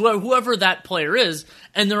 Giannis, whoever that player is,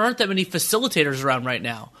 and there aren't that many facilitators around right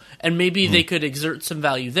now. And maybe they could exert some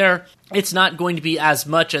value there. It's not going to be as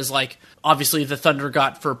much as, like, obviously the Thunder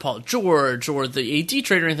got for Paul George or the AD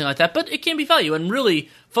trade or anything like that, but it can be value. And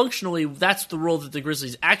really, functionally, that's the role that the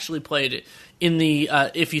Grizzlies actually played in the,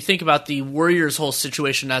 if you think about the Warriors' whole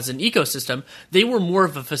situation as an ecosystem, they were more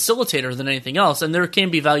of a facilitator than anything else, and there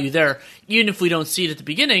can be value there, even if we don't see it at the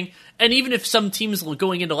beginning, and even if some teams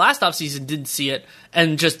going into last offseason didn't see it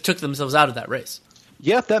and just took themselves out of that race.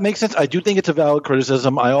 Yeah, that makes sense. I do think it's a valid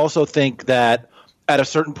criticism. I also think that at a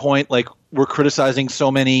certain point, like, we're criticizing so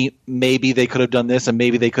many, maybe they could have done this and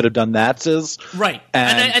maybe they could have done that. Right.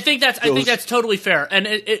 And I think that's totally fair. And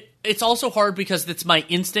it's also hard because it's my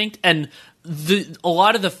instinct, and a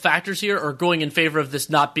lot of the factors here are going in favor of this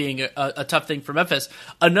not being a tough thing for Memphis.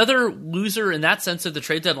 Another loser in that sense of the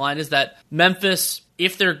trade deadline is that Memphis,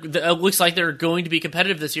 if it looks like they're going to be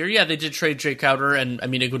competitive this year, yeah, they did trade Jay Crowder, and I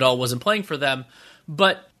mean, Iguodala wasn't playing for them.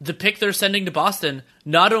 But the pick they're sending to Boston,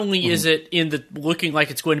 not only is it looking like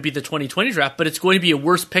it's going to be the 2020 draft, but it's going to be a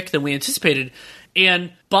worse pick than we anticipated.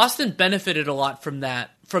 And Boston benefited a lot from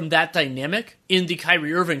that dynamic in the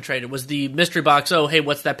Kyrie Irving trade. It was the mystery box, oh, hey,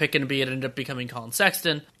 what's that pick going to be? It ended up becoming Colin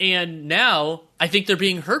Sexton. And now I think they're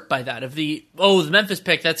being hurt by that. The Memphis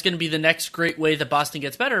pick, that's going to be the next great way that Boston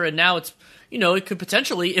gets better. And now it's, it could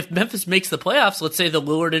potentially, if Memphis makes the playoffs, let's say the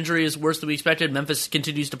Lillard injury is worse than we expected, Memphis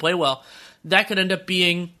continues to play well, that could end up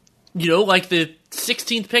being, like the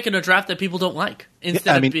 16th pick in a draft that people don't like.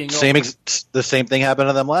 Instead of being the same thing happened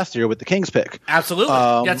to them last year with the Kings pick. Absolutely.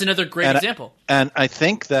 That's another great example. And I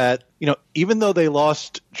think that, even though they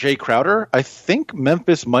lost Jay Crowder, I think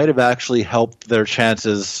Memphis might have actually helped their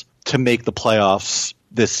chances to make the playoffs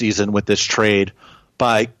this season with this trade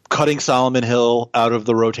by cutting Solomon Hill out of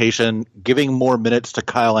the rotation, giving more minutes to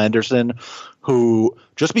Kyle Anderson, who,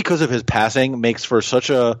 just because of his passing, makes for such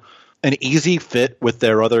an easy fit with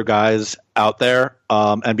their other guys out there,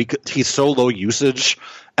 and because he's so low usage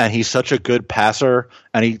and he's such a good passer,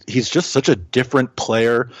 and he's just such a different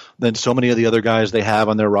player than so many of the other guys they have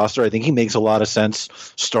on their roster. I think he makes a lot of sense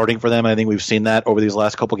starting for them. I think we've seen that over these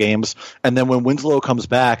last couple games. And then when Winslow comes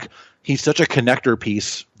back, he's such a connector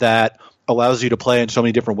piece that allows you to play in so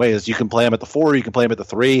many different ways. You can play him at the 4, you can play him at the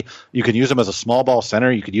 3, you can use him as a small ball center,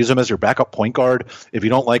 you could use him as your backup point guard if you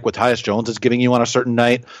don't like what Tyus Jones is giving you on a certain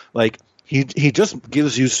night. Like, he just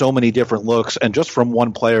gives you so many different looks, and just from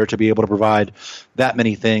one player to be able to provide that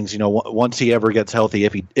many things, once he ever gets healthy,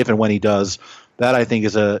 if and when he does, that I think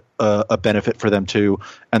is a benefit for them too.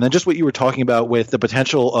 And then just what you were talking about with the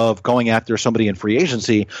potential of going after somebody in free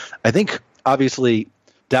agency, I think obviously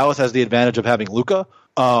Dallas has the advantage of having Luka.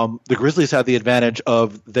 The Grizzlies have the advantage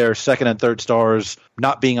of their second and third stars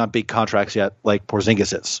not being on big contracts yet, like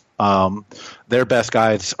Porzingis is. Their best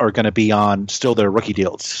guys are going to be on still their rookie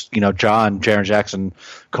deals. John, Jaren Jackson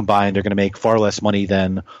combined are going to make far less money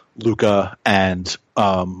than Luka and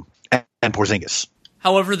Porzingis.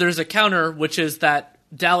 However, there's a counter, which is that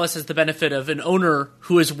Dallas has the benefit of an owner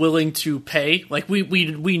who is willing to pay. Like,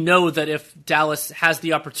 we know that if Dallas has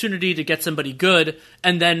the opportunity to get somebody good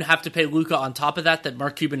and then have to pay Luka on top of that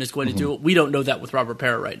Mark Cuban is going to do it. We don't know that with Robert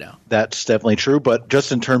Parra right now. That's definitely true, but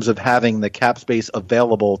just in terms of having the cap space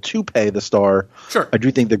available to pay the star, sure, I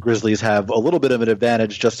do think the Grizzlies have a little bit of an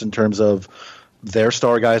advantage just in terms of their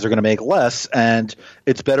star guys are going to make less, and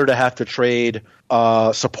it's better to have to trade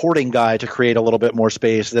a supporting guy to create a little bit more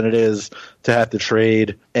space than it is to have to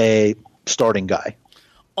trade a starting guy.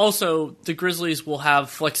 Also, the Grizzlies will have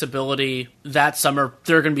flexibility that summer.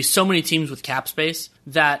 There are going to be so many teams with cap space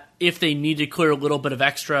that if they need to clear a little bit of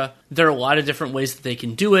extra, there are a lot of different ways that they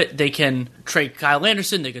can do it. They can trade Kyle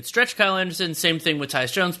Anderson. They could stretch Kyle Anderson. Same thing with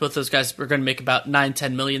Tyus Jones. Both those guys are going to make about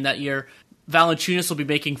 $9-10 million that year. Valanciunas will be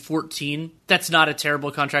making 14. That's not a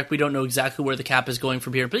terrible contract. We don't know exactly where the cap is going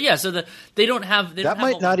from here. But yeah, so they don't have... That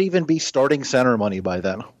might not even be starting center money by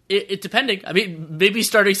then. It depending. I mean, maybe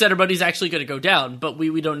starting center money is actually going to go down, but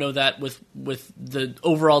we don't know that with the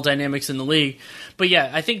overall dynamics in the league. But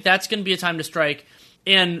yeah, I think that's going to be a time to strike.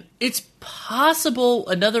 And it's possible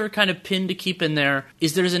another kind of pin to keep in there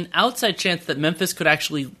is there's an outside chance that Memphis could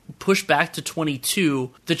actually push back to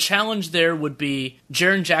 22. The challenge there would be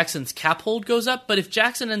Jaren Jackson's cap hold goes up, but if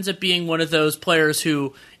Jackson ends up being one of those players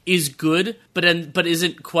who is good, but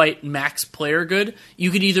isn't quite max player good, you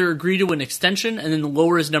could either agree to an extension and then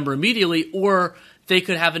lower his number immediately, or they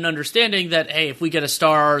could have an understanding that, hey, if we get a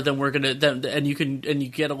star, then we're gonna, and you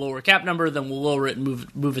get a lower cap number, then we'll lower it and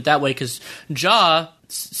move it that way. Because Ja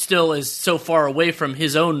still is so far away from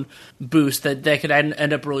his own boost that could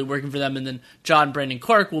end up really working for them. And then Ja and Brandon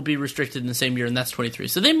Clark will be restricted in the same year, and that's 23.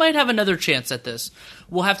 So they might have another chance at this.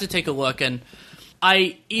 We'll have to take a look. And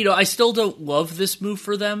I still don't love this move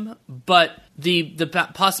for them, but the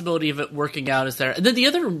possibility of it working out is there. And then the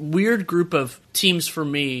other weird group of teams for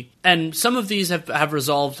me, and some of these have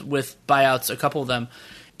resolved with buyouts, a couple of them,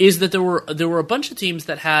 is that there were a bunch of teams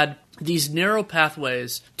that had these narrow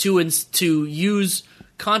pathways to use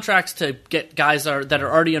contracts to get guys that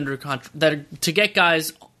are already under contract, to get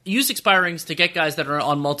guys, use expirings to get guys that are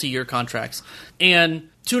on multi-year contracts. And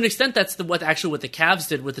to an extent, that's what the Cavs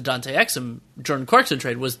did with the Dante Exum Jordan Clarkson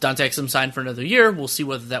trade. Was Dante Exum signed for another year? We'll see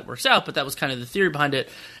whether that works out, but that was kind of the theory behind it.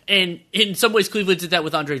 And in some ways, Cleveland did that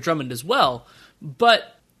with Andre Drummond as well.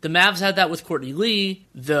 But the Mavs had that with Courtney Lee.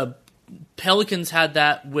 The Pelicans had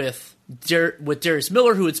that with Darius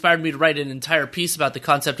Miller, who inspired me to write an entire piece about the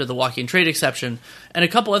concept of the walk-in trade exception. And a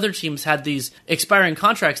couple other teams had these expiring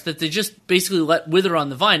contracts that they just basically let wither on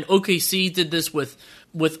the vine. OKC did this with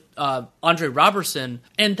Andre Robertson,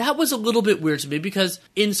 and that was a little bit weird to me because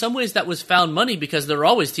in some ways that was found money because there are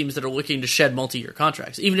always teams that are looking to shed multi-year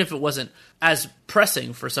contracts, even if it wasn't as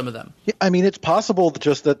pressing for some of them. Yeah, I mean, it's possible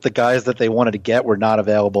just that the guys that they wanted to get were not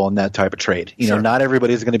available in that type of trade. You know, not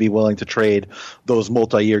everybody's going to be willing to trade those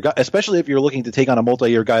multi-year guys, especially if you're looking to take on a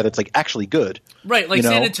multi-year guy that's like actually good. Right, like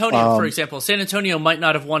San Antonio, for example. San Antonio might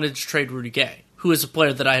not have wanted to trade Rudy Gay, who is a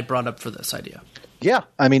player that I had brought up for this idea. Yeah,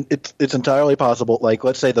 I mean, it's entirely possible. Like,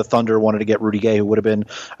 let's say the Thunder wanted to get Rudy Gay, who would have been,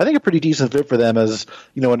 I think, a pretty decent fit for them as,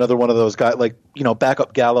 another one of those guys, like,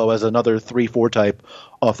 backup Gallo as another 3-4 type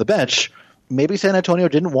off the bench. Maybe San Antonio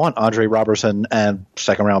didn't want Andre Robertson and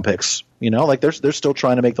second-round picks. They're still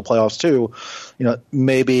trying to make the playoffs too.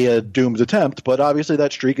 Maybe a doomed attempt, but obviously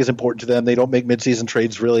that streak is important to them. They don't make midseason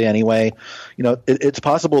trades really anyway. It's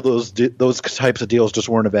possible those types of deals just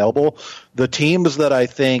weren't available. The teams that I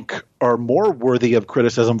think are more worthy of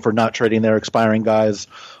criticism for not trading their expiring guys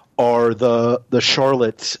are the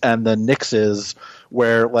Charlottes and the Knickses,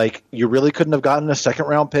 where you really couldn't have gotten a second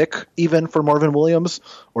round pick even for Marvin Williams,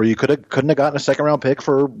 or you couldn't have gotten a second round pick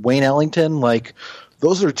for Wayne Ellington.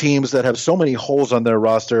 Those are teams that have so many holes on their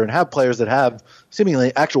roster and have players that have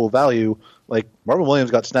seemingly actual value. Like Marvin Williams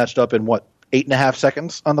got snatched up in 8.5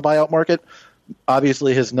 seconds on the buyout market.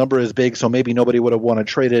 Obviously his number is big, so maybe nobody would have wanted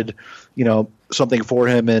traded, something for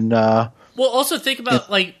him. And well, also think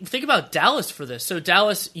about Dallas for this. So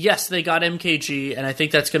Dallas, yes, they got MKG, and I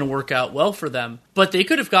think that's going to work out well for them. But they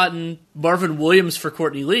could have gotten Marvin Williams for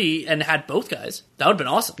Courtney Lee and had both guys. That would have been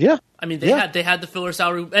awesome. Yeah. I mean, they had the filler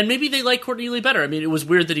salary, and maybe they like Courtney Lee better. I mean, it was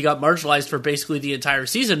weird that he got marginalized for basically the entire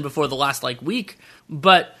season before the last week,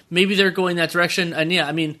 but maybe they're going that direction. And yeah,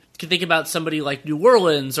 I mean, you can think about somebody like New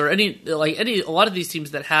Orleans or a lot of these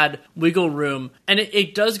teams that had wiggle room, and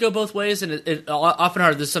it does go both ways. And it often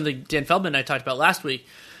hard. This is something Dan Feldman and I talked about last week,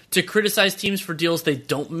 to criticize teams for deals they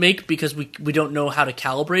don't make because we don't know how to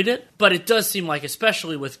calibrate it. But it does seem like,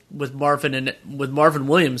 especially with Marvin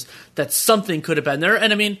Williams, that something could have been there.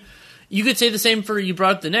 And I mean, you could say the same for, you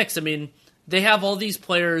brought up the Knicks. I mean, they have all these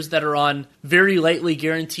players that are on very lightly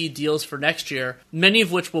guaranteed deals for next year, many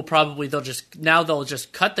of which they'll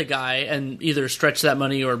just cut the guy and either stretch that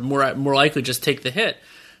money or more likely just take the hit.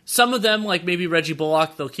 Some of them, like maybe Reggie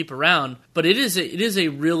Bullock, they'll keep around, but it is a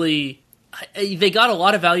really, they got a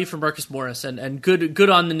lot of value from Marcus Morris, and good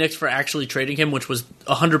on the Knicks for actually trading him, which was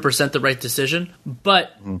 100% the right decision.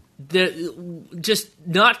 But they're just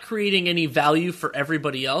not creating any value for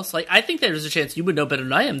everybody else. I think there's a chance, you would know better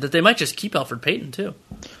than I am, that they might just keep Elfrid Payton too.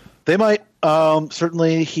 They might.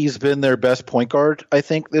 Certainly, he's been their best point guard, I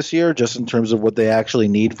think, this year, just in terms of what they actually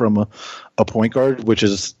need from a point guard, which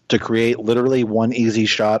is to create literally one easy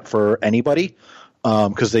shot for anybody,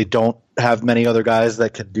 because they don't have many other guys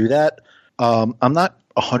that can do that. I'm not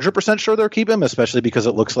 100% sure they'll keep him, especially because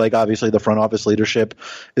it looks like obviously the front office leadership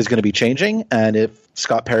is going to be changing. And if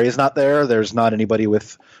Scott Perry is not there, there's not anybody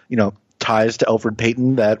with, ties to Elfrid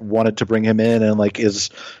Payton that wanted to bring him in and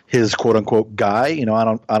is his quote unquote guy.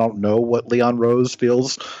 I don't know what Leon Rose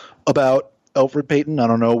feels about Elfrid Payton. I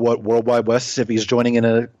don't know what World Wide West, if he's joining in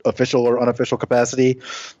an official or unofficial capacity,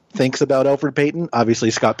 thinks about Elfrid Payton.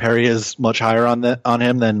 Obviously, Scott Perry is much higher on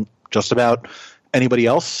him than just about anybody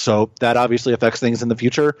else, so that obviously affects things in the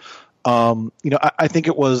future. I think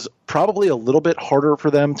it was probably a little bit harder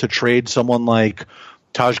for them to trade someone like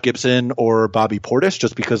Taj Gibson or Bobby Portis,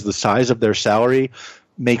 just because the size of their salary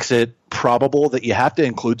makes it probable that you have to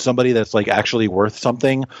include somebody that's like actually worth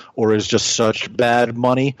something or is just such bad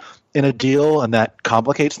money in a deal, and that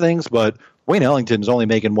complicates things. But Wayne Ellington's only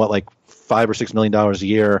making like $5 or $6 million a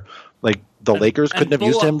year. Like the Lakers couldn't have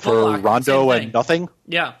used him for Bullock, Rondo and nothing.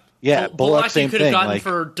 Yeah, Bullock, same could thing. have gotten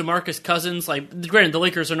for DeMarcus Cousins. Like, granted, the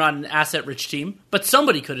Lakers are not an asset-rich team, but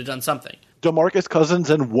somebody could have done something. DeMarcus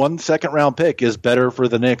Cousins and 1 second-round pick is better for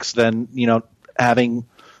the Knicks than having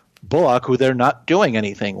Bullock, who they're not doing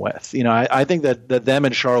anything with. I think that them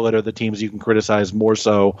and Charlotte are the teams you can criticize more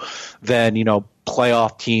so than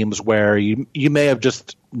playoff teams where you may have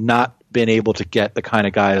just not been able to get the kind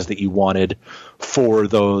of guys that you wanted for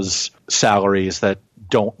those salaries that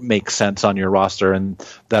don't make sense on your roster, and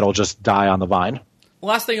that'll just die on the vine.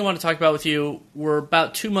 Last thing I want to talk about with you, we're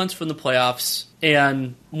about 2 months from the playoffs,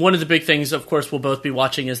 and one of the big things, of course, we'll both be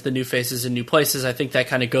watching is the new faces in new places. I think that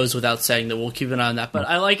kind of goes without saying that we'll keep an eye on that. But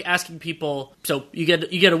I like asking people, so you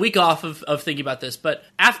get a week off of thinking about this, but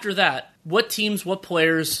after that, what teams, what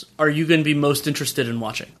players are you going to be most interested in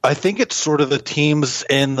watching? I think it's sort of the teams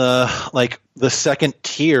in the second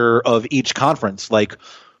tier of each conference. Like,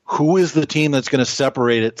 who is the team that's going to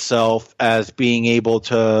separate itself as being able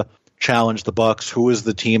to challenge the Bucks? Who is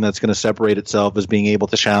the team that's going to separate itself as being able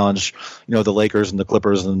to challenge, the Lakers and the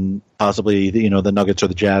Clippers and possibly, the Nuggets or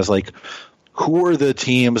the Jazz? Like, who are the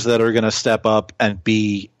teams that are going to step up and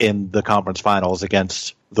be in the conference finals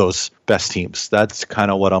against those best teams? That's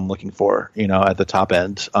kind of what I'm looking for, at the top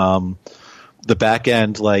end. The back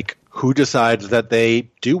end, like, who decides that they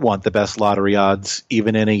do want the best lottery odds,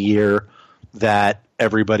 even in a year that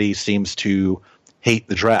everybody seems to hate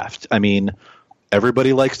the draft? I mean,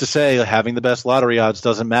 everybody likes to say having the best lottery odds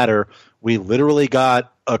doesn't matter. We literally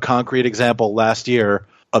got a concrete example last year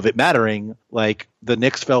of it mattering. Like, the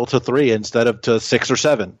Knicks fell to 3 instead of to 6 or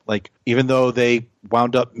 7. Like, even though they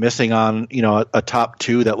wound up missing on, a top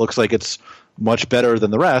 2 that looks like it's much better than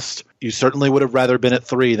the rest, you certainly would have rather been at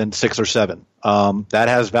 3 than 6 or 7. That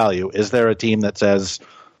has value. Is there a team that says,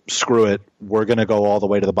 screw it, we're going to go all the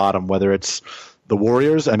way to the bottom, whether it's the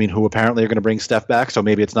Warriors, who apparently are going to bring Steph back, so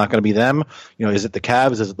maybe it's not going to be them. Is it the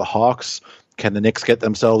Cavs? Is it the Hawks? Can the Knicks get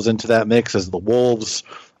themselves into that mix? Is it the Wolves?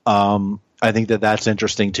 I think that's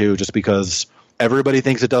interesting too, just because everybody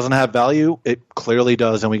thinks it doesn't have value. It clearly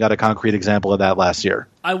does, and we got a concrete example of that last year.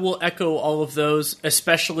 I will echo all of those,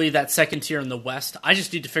 especially that second tier in the West. I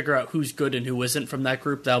just need to figure out who's good and who isn't from that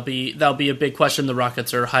group. That'll be a big question. The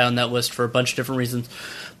Rockets are high on that list for a bunch of different reasons.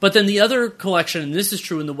 But then the other collection, and this is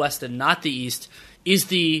true in the West and not the East,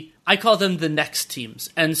 is I call them the next teams.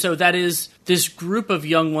 And so that is this group of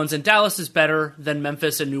young ones, and Dallas is better than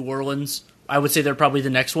Memphis and New Orleans. I would say they're probably the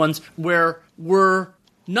next ones, where we're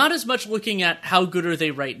not as much looking at how good are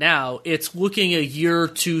they right now. It's looking a year,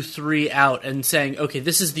 2, 3 out and saying, okay,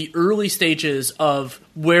 this is the early stages of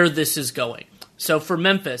where this is going. So for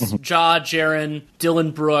Memphis, Ja, Jaren,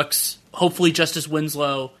 Dylan Brooks, hopefully Justice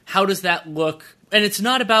Winslow, how does that look? And it's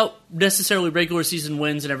not about necessarily regular season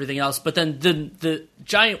wins and everything else, but then the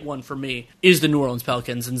giant one for me is the New Orleans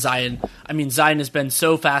Pelicans and Zion. Zion has been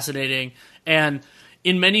so fascinating, and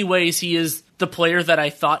in many ways he is the player that I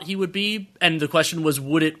thought he would be, and the question was,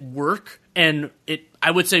 would it work? And I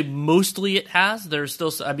would say mostly it has. There's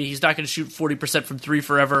still, he's not going to shoot 40% from 3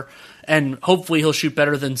 forever, and hopefully he'll shoot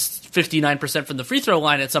better than 59% from the free throw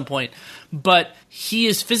line at some point. But he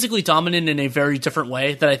is physically dominant in a very different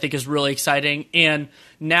way that I think is really exciting. And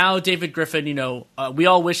now David Griffin, we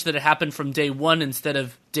all wish that it happened from day 1 instead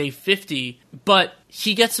of day 50, but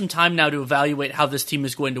he gets some time now to evaluate how this team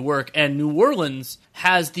is going to work. And New Orleans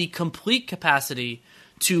has the complete capacity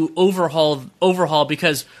to overhaul,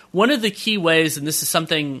 because one of the key ways, and this is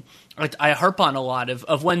something I harp on a lot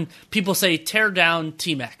of when people say tear down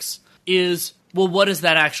Team X, is, well, what does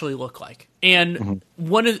that actually look like? And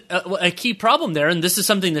one of a key problem there, and this is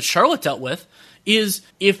something that Charlotte dealt with, is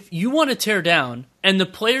if you want to tear down and the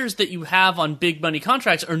players that you have on big money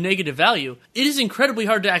contracts are negative value, it is incredibly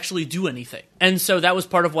hard to actually do anything. And so that was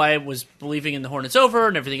part of why I was believing in the Hornets over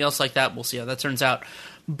and everything else like that. We'll see how that turns out.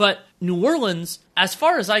 But New Orleans, as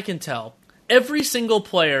far as I can tell, every single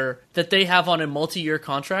player that they have on a multi-year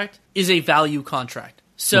contract is a value contract.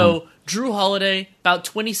 So Drew Holiday, about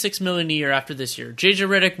 $26 million a year after this year. JJ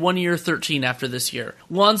Redick, 1 year, $13 after this year.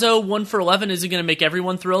 Lonzo, 1 for $11, isn't going to make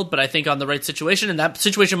everyone thrilled, but I think on the right situation, and that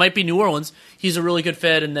situation might be New Orleans, he's a really good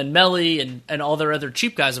fit. And then Melly and all their other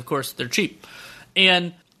cheap guys, of course, they're cheap.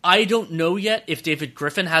 And I don't know yet if David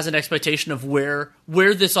Griffin has an expectation of where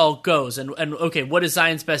this all goes. And okay, what is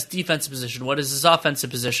Zion's best defensive position? What is his offensive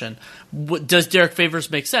position? Does Derek Favors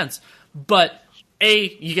make sense? But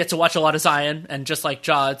you get to watch a lot of Zion, and just like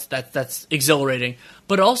Ja, that's exhilarating.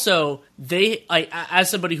 But also, as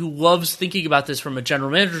somebody who loves thinking about this from a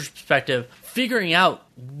general manager's perspective, figuring out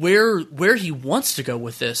where he wants to go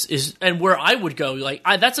with this is, and where I would go.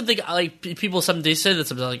 That's something people someday say that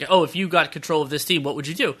something like, oh, if you got control of this team, what would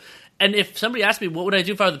you do? And if somebody asked me what would I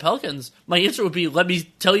do if I were the Pelicans, my answer would be, let me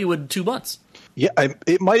tell you in 2 months. Yeah,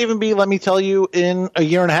 it might even be, let me tell you, in a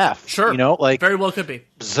year and a half. Sure. Very well could be.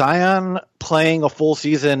 Zion playing a full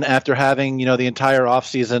season after having, the entire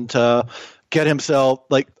offseason to get himself,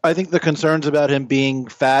 I think the concerns about him being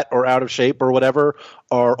fat or out of shape or whatever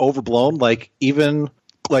are overblown. Even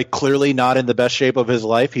clearly not in the best shape of his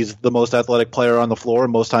life. He's the most athletic player on the floor,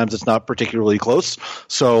 and most times it's not particularly close.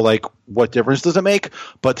 So, what difference does it make?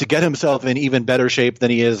 But to get himself in even better shape than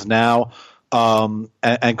he is now,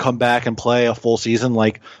 and come back and play a full season,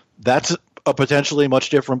 that's a potentially much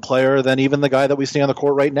different player than even the guy that we see on the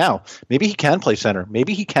court right now. Maybe he can play center.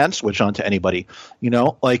 Maybe he can switch on to anybody.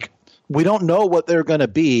 We don't know what they're going to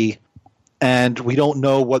be, and we don't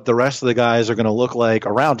know what the rest of the guys are going to look like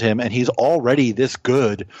around him, and he's already this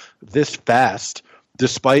good, this fast,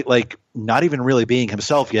 despite not even really being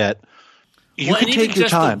himself yet. You can take your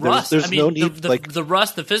time. There's no need. The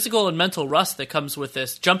rust, the physical and mental rust that comes with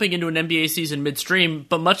this, jumping into an NBA season midstream,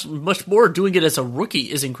 but much more doing it as a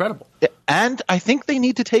rookie is incredible. And I think they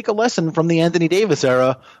need to take a lesson from the Anthony Davis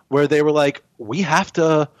era, where they were like, we have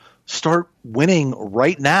to start winning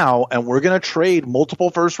right now, and we're going to trade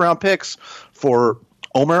multiple first-round picks for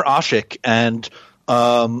Omer Asik and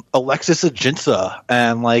Alexis Ajinça,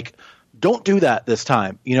 and don't do that this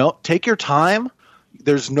time. Take your time.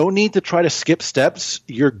 There's no need to try to skip steps.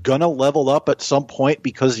 You're going to level up at some point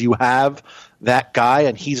because you have that guy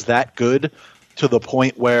and he's that good, to the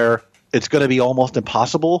point where it's going to be almost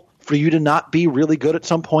impossible for you to not be really good at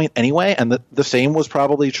some point anyway. And the same was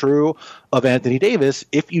probably true of Anthony Davis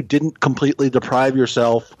if you didn't completely deprive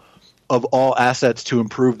yourself of all assets to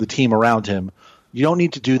improve the team around him. You don't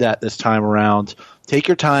need to do that this time around. Take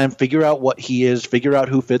your time, figure out what he is, figure out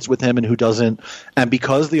who fits with him and who doesn't. And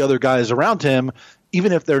because the other guys around him,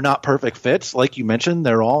 even if they're not perfect fits, like you mentioned,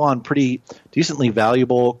 they're all on pretty decently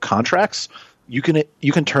valuable contracts. You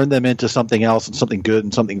can turn them into something else and something good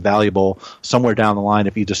and something valuable somewhere down the line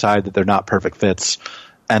if you decide that they're not perfect fits.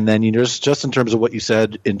 And then just in terms of what you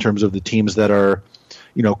said, in terms of the teams that are,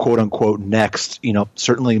 quote unquote next,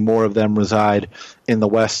 certainly more of them reside in the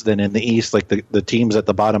West than in the East. The teams at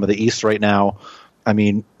the bottom of the East right now,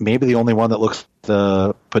 maybe the only one that looks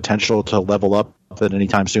the potential to level up at any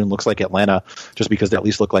time soon looks like Atlanta, just because they at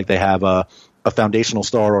least look like they have a foundational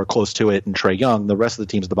star or close to it in Trae Young. The rest of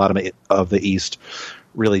the teams at the bottom of the East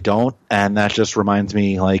really don't. And that just reminds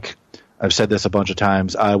me, I've said this a bunch of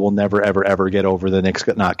times, I will never, ever, ever get over the Knicks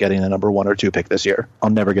not getting the number 1 or 2 pick this year.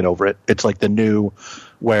 I'll never get over it. It's like the new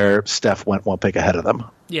where Steph went 1 pick ahead of them.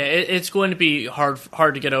 Yeah, it's going to be hard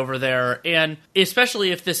to get over there. And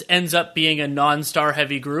especially if this ends up being a non-star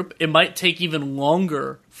heavy group, it might take even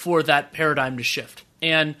longer for that paradigm to shift.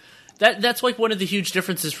 And that's one of the huge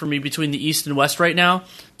differences for me between the East and West right now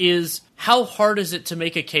is how hard is it to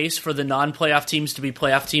make a case for the non-playoff teams to be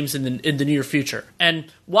playoff teams in the near future.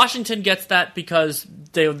 And Washington gets that because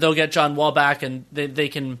they'll get John Wall back, and they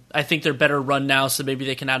can. I think they're better run now, so maybe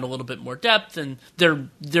they can add a little bit more depth, and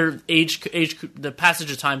their age the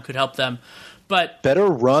passage of time could help them. But better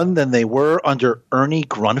run than they were under Ernie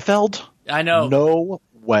Grunfeld? I know. No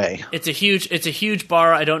way. It's a huge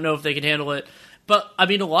bar. I don't know if they can handle it. But, a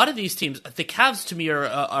lot of these teams, the Cavs to me are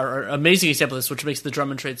an amazing example of this, which makes the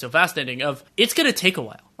Drummond trade so fascinating, of it's going to take a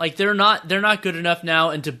while. They're not good enough now,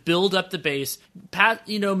 and to build up the base,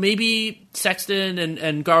 maybe Sexton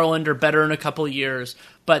and Garland are better in a couple of years,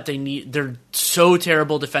 but they're so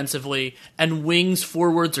terrible defensively, and wings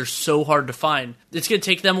forwards are so hard to find. It's going to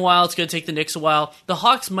take them a while. It's going to take the Knicks a while. The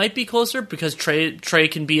Hawks might be closer because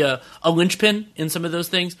Trae can be a linchpin in some of those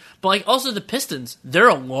things, but also the Pistons, they're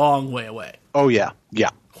a long way away. Oh, yeah. Yeah.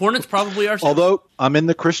 Hornets probably are. Although I'm in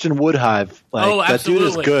the Christian Wood hive. Absolutely. That dude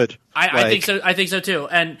is good. I think so. I think so too.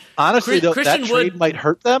 And honestly, that trade might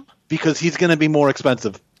hurt them because he's going to be more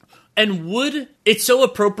expensive. And Wood, it's so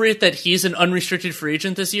appropriate that he's an unrestricted free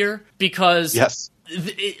agent this year because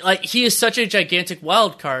he is such a gigantic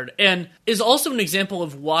wild card, and is also an example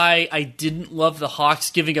of why I didn't love the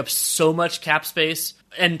Hawks giving up so much cap space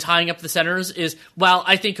and tying up the centers. Is while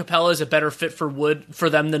I think Capella is a better fit for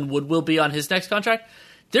them than Wood will be on his next contract,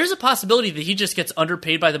 there's a possibility that he just gets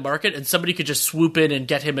underpaid by the market and somebody could just swoop in and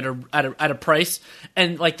get him at a price.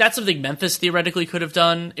 And like that's something Memphis theoretically could have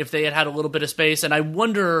done if they had a little bit of space. And I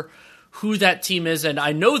wonder who that team is, and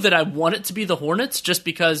I know that I want it to be the Hornets just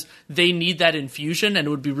because they need that infusion, and it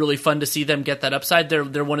would be really fun to see them get that upside.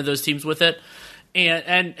 They're one of those teams with it,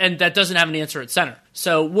 and that doesn't have an answer at center.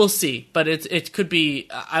 So we'll see, but it could be.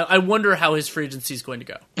 I wonder how his free agency is going to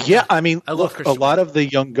go. Yeah, I mean, look, a lot of the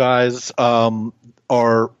young guys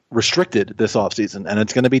are restricted this offseason, and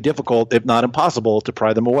it's going to be difficult, if not impossible, to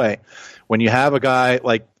pry them away. When you have a guy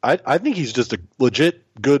like I think he's just a legit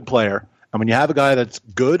good player. And when you have a guy that's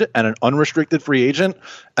good and an unrestricted free agent,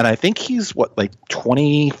 and I think he's like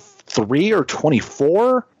 23 or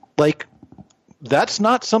 24, like that's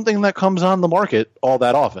not something that comes on the market all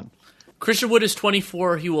that often. Christian Wood is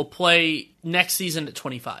 24. He will play next season at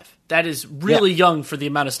 25. That is really young for the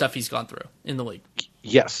amount of stuff he's gone through in the league.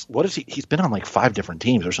 Yes. What is he? He's been on like 5 different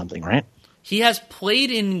teams or something, right? He has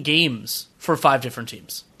played in games for 5 different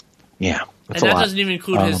teams. Yeah. That's and that doesn't even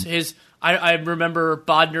include his I remember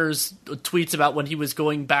Bodner's tweets about when he was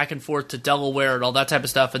going back and forth to Delaware and all that type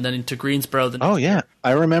of stuff, and then into Greensboro. Oh, yeah.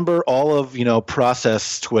 I remember all of,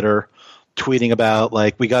 process Twitter tweeting about,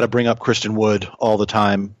 like, we got to bring up Christian Wood all the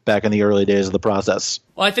time back in the early days of the process.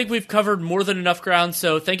 Well, I think we've covered more than enough ground,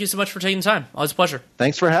 so thank you so much for taking the time. Always a pleasure.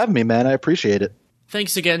 Thanks for having me, man. I appreciate it.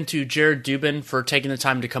 Thanks again to Jared Dubin for taking the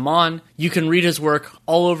time to come on. You can read his work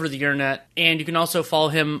all over the internet, and you can also follow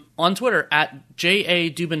him on Twitter at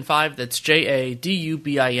JADubin5. That's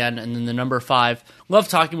JADUBIN, and then the number 5. Love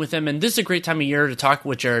talking with him, and this is a great time of year to talk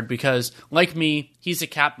with Jared because, like me, he's a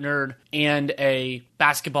cap nerd and a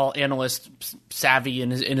basketball analyst savvy in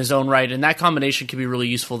his own right, and that combination can be really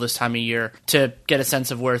useful this time of year to get a sense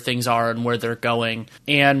of where things are and where they're going.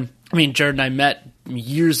 And I mean, Jared and I met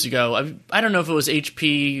years ago. I don't know if it was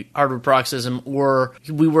HP Hardwood Paroxysm or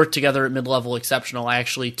we worked together at Mid-Level Exceptional. I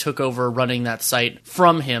actually took over running that site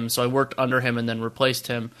from him, so I worked under him and then replaced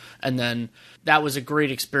him. And then that was a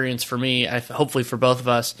great experience for me, hopefully for both of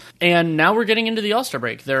us. And now we're getting into the All-Star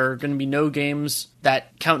break. There are going to be no games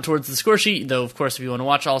that count towards the score sheet, though, of course, if you want to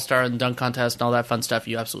watch All-Star and the dunk contest and all that fun stuff,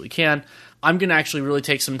 you absolutely can. I'm going to actually really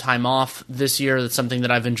take some time off this year. That's something that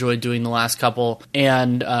I've enjoyed doing the last couple,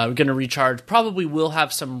 and we're going to recharge. Probably will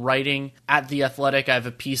have some writing at The Athletic. I have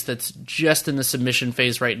a piece that's just in the submission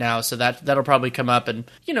phase right now, so that'll probably come up, and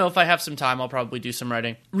if I have some time, I'll probably do some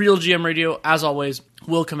writing. Real GM Radio, as always,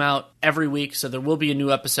 will come out every week, so there will be a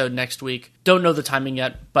new episode next week. Don't know the timing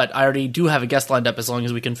yet, but I already do have a guest lined up as long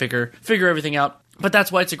as we can figure everything out. But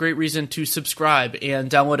that's why it's a great reason to subscribe and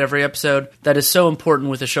download every episode. That is so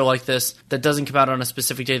important with a show like this that doesn't come out on a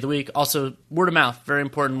specific day of the week. Also, word of mouth, very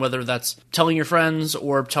important, whether that's telling your friends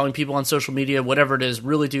or telling people on social media, whatever it is,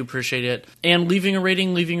 really do appreciate it. And leaving a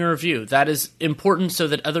rating, leaving a review. That is important so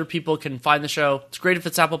that other people can find the show. It's great if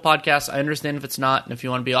it's Apple Podcasts. I understand if it's not. And if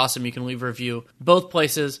you want to be awesome, you can leave a review. Both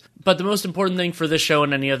places. But the most important thing for this show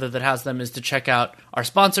and any other that has them is to check out our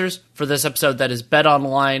sponsors for this episode. That is Bet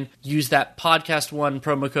Online. Use that Podcast1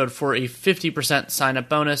 promo code for a 50% sign-up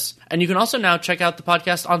bonus. And you can also now check out the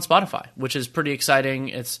podcast on Spotify, which is pretty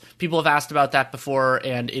exciting. People have asked about that before,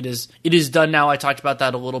 and it is done now. I talked about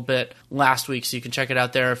that a little bit last week, so you can check it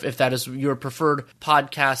out there if that is your preferred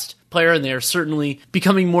podcast player, and they are certainly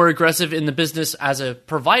becoming more aggressive in the business as a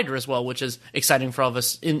provider as well, which is exciting for all of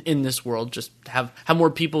us in this world. Just have more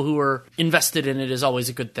people who are invested in it is always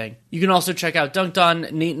a good thing. You can also check out Dunked On.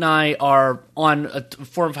 Nate and I are on a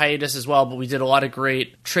form of hiatus as well, but we did a lot of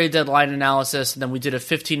great trade deadline analysis, and then we did a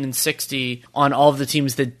 15 and 60 on all of the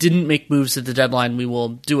teams that didn't make moves at the deadline. We will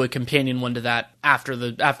do a companion one to that after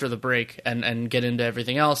the break and get into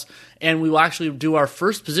everything else. And we will actually do our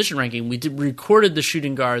first position ranking. We recorded the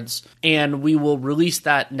shooting guards, and we will release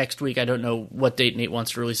that next week. I don't know what date Nate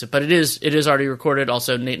wants to release it, but it is already recorded.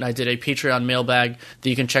 Also, Nate and I did a Patreon mailbag that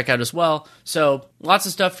you can check out as well. So lots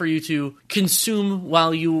of stuff for you to consume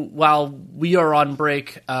while we are on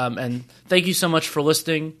break. And thank you so much for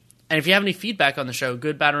listening. And if you have any feedback on the show,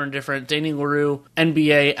 good, bad, or indifferent, Danny LaRue,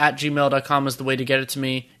 NBA@gmail.com is the way to get it to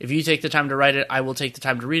me. If you take the time to write it, I will take the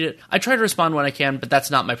time to read it. I try to respond when I can, but that's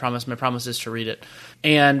not my promise. My promise is to read it.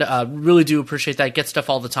 And really do appreciate that. Get stuff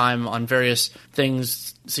all the time on various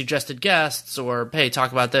things, suggested guests, or, hey,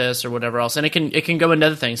 talk about this, or whatever else. And it can go into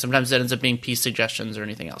other things. Sometimes it ends up being piece suggestions or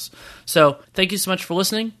anything else. So thank you so much for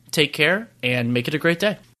listening. Take care, and make it a great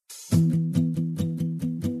day.